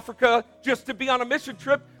trip to Africa just to be on a mission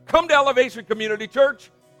trip. Come to Elevation Community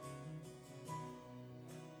Church.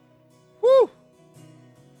 Woo!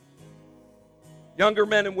 Younger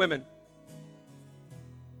men and women,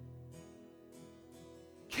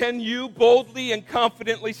 can you boldly and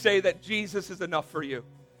confidently say that Jesus is enough for you?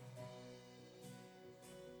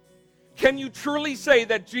 Can you truly say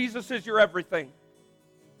that Jesus is your everything?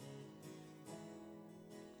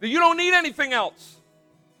 That you don't need anything else?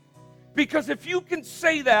 Because if you can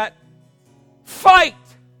say that, fight.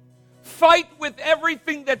 Fight with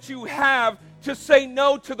everything that you have to say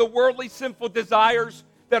no to the worldly, sinful desires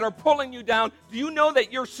that are pulling you down. Do you know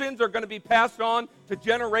that your sins are going to be passed on to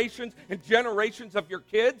generations and generations of your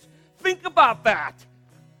kids? Think about that.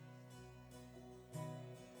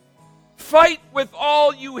 Fight with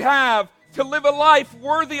all you have to live a life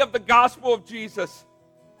worthy of the gospel of Jesus.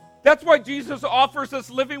 That's why Jesus offers us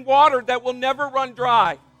living water that will never run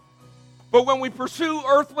dry. But when we pursue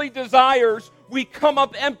earthly desires, we come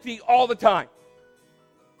up empty all the time.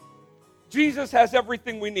 Jesus has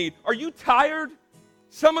everything we need. Are you tired?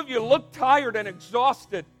 Some of you look tired and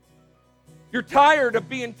exhausted. You're tired of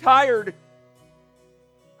being tired.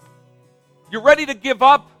 You're ready to give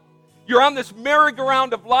up. You're on this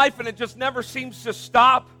merry-go-round of life and it just never seems to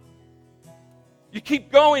stop. You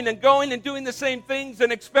keep going and doing the same things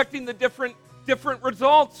and expecting the different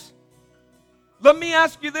results. Let me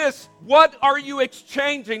ask you this. What are you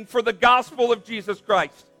exchanging for the gospel of Jesus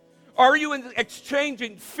Christ? Are you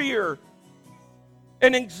exchanging fear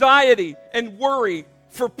and anxiety and worry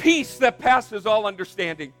for peace that passes all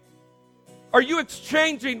understanding? Are you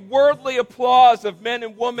exchanging worldly applause of men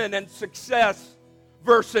and women and success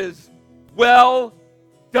versus, well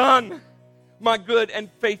done, my good and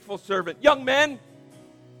faithful servant? Young men,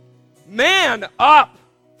 man up,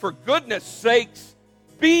 for goodness sakes.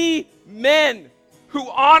 Be men who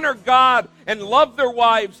honor God and love their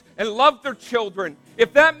wives and love their children.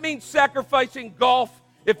 If that means sacrificing golf,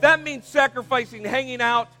 if that means sacrificing hanging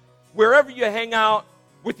out wherever you hang out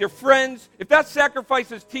with your friends, if that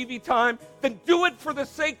sacrifices TV time, then do it for the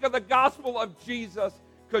sake of the gospel of Jesus,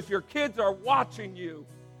 because your kids are watching you,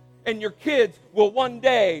 and your kids will one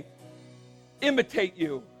day imitate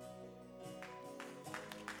you.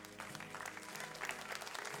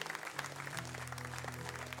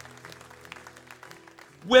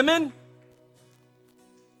 Women,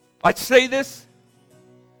 I say this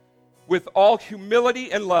with all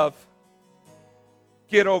humility and love.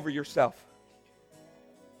 Get over yourself.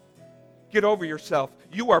 Get over yourself.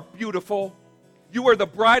 You are beautiful. You are the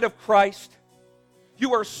bride of Christ.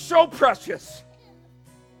 You are so precious.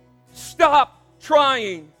 Stop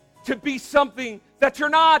trying to be something that you're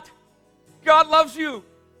not. God loves you.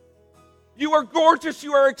 You are gorgeous.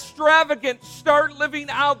 You are extravagant. Start living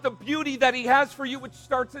out the beauty that He has for you, which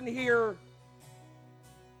starts in here.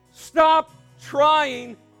 Stop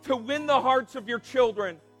trying to win the hearts of your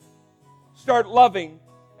children. Start loving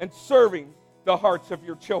and serving the hearts of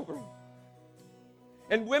your children.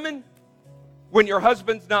 And women, when your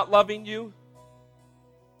husband's not loving you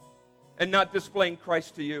and not displaying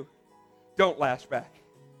Christ to you, don't lash back.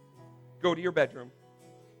 Go to your bedroom,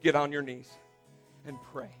 get on your knees, and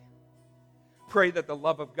pray. Pray that the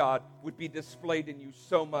love of God would be displayed in you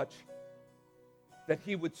so much that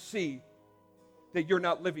He would see that you're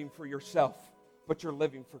not living for yourself, but you're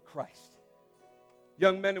living for Christ.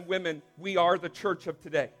 Young men and women, we are the church of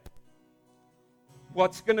today.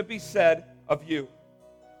 What's going to be said of you?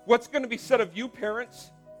 What's going to be said of you, parents?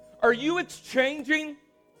 Are you exchanging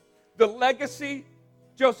the legacy?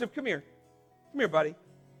 Joseph, come here. Come here, buddy.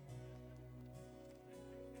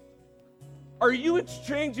 Are you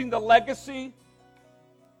exchanging the legacy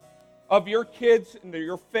of your kids and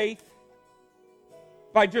your faith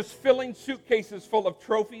by just filling suitcases full of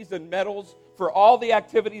trophies and medals for all the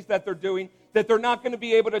activities that they're doing that they're not going to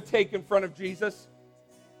be able to take in front of Jesus?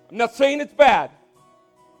 I'm not saying it's bad,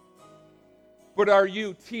 but are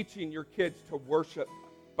you teaching your kids to worship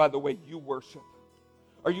by the way you worship?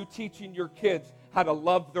 Are you teaching your kids how to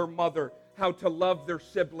love their mother, how to love their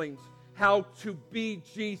siblings, how to be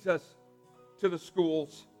Jesus to the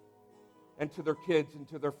schools and to their kids and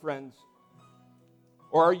to their friends?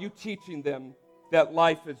 Or are you teaching them that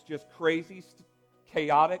life is just crazy,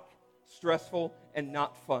 chaotic, stressful, and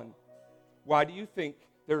not fun? Why do you think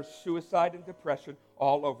there's suicide and depression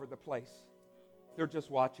all over the place? They're just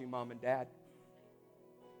watching mom and dad.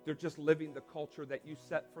 They're just living the culture that you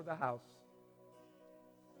set for the house.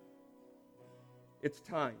 It's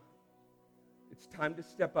time. It's time to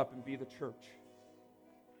step up and be the church.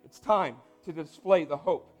 It's time to display the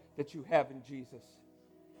hope that you have in Jesus.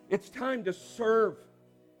 It's time to serve.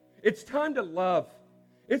 It's time to love.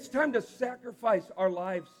 It's time to sacrifice our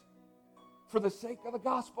lives for the sake of the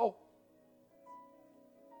gospel.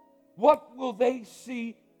 What will they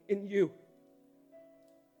see in you?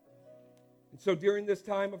 And so during this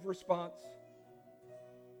time of response,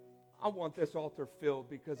 I want this altar filled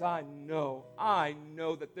because I know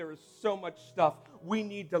that there is so much stuff we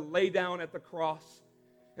need to lay down at the cross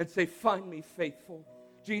and say, find me faithful.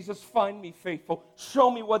 Jesus, find me faithful.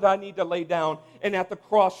 Show me what I need to lay down. And at the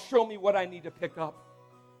cross, show me what I need to pick up.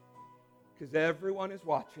 Because everyone is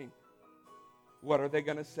watching. What are they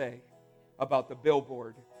going to say about the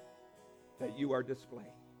billboard that you are displaying?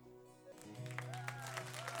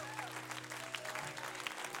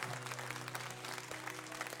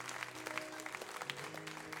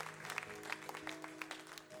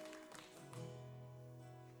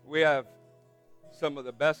 We have some of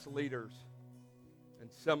the best leaders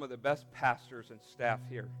and some of the best pastors and staff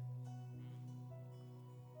here.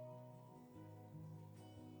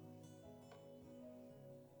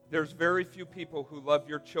 There's very few people who love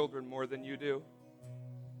your children more than you do.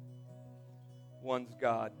 One's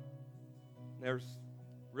God. There's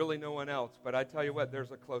really no one else, but I tell you what,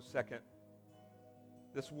 there's a close second.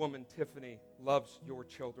 This woman, Tiffany, loves your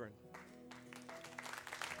children.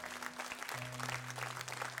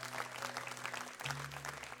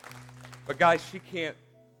 But guys, she can't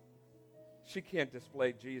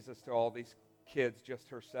display Jesus to all these kids just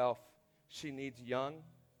herself. She needs young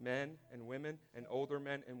men and women and older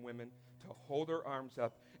men and women to hold her arms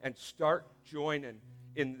up and start joining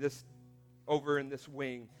in this over in this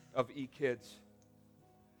wing of eKids.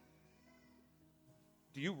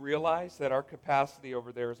 Do you realize that our capacity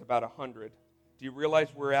over there is about 100? Do you realize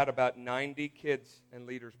we're at about 90 kids and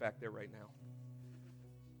leaders back there right now?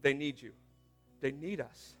 They need you. They need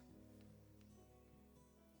us.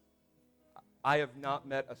 I have not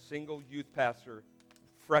met a single youth pastor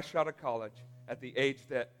fresh out of college at the age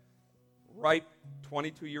that, right,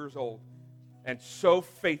 22 years old, and so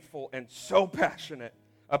faithful and so passionate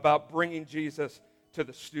about bringing Jesus to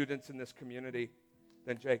the students in this community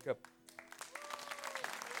than Jacob.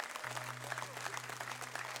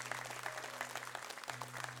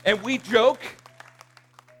 And we joke,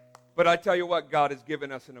 but I tell you what, God has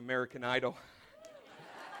given us an American Idol.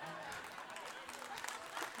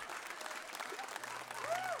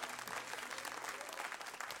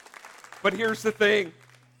 But here's the thing,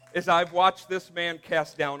 is I've watched this man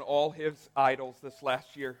cast down all his idols this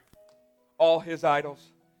last year. All his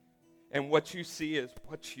idols. And what you see is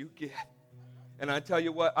what you get. And I tell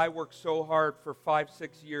you what, I worked so hard for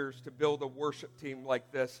 5-6 years to build a worship team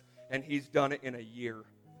like this, and he's done it in a year.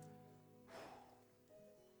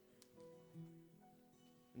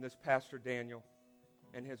 And this Pastor Daniel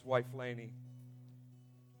and his wife Lainey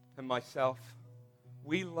and myself,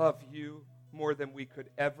 we love you more than we could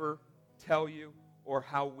ever tell you or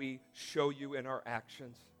how we show you in our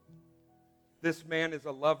actions. This man is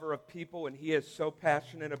a lover of people, and he is so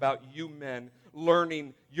passionate about you men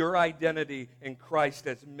learning your identity in Christ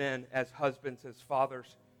as men, as husbands, as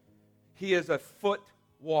fathers. He is a foot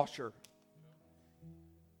washer.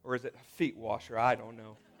 Or is it a feet washer? I don't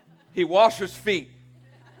know. He washes feet.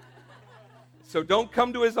 So don't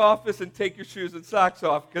come to his office and take your shoes and socks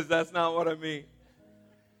off, because that's not what I mean.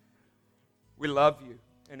 We love you.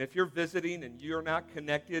 And if you're visiting and you're not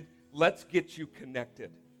connected, let's get you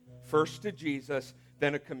connected. First to Jesus,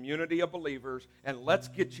 then a community of believers, and let's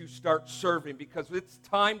get you start serving, because it's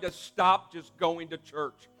time to stop just going to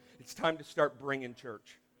church. It's time to start bringing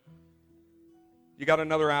church. You got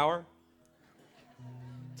another hour?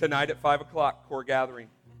 Tonight at 5 o'clock, core gathering.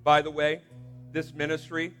 By the way, this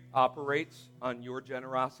ministry operates on your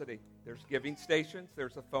generosity. There's giving stations.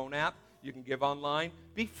 There's a phone app. You can give online.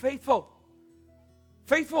 Be faithful.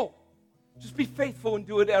 Faithful. Just be faithful and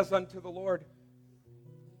do it as unto the Lord.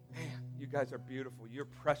 Man, you guys are beautiful. You're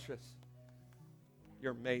precious.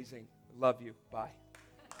 You're amazing. Love you. Bye.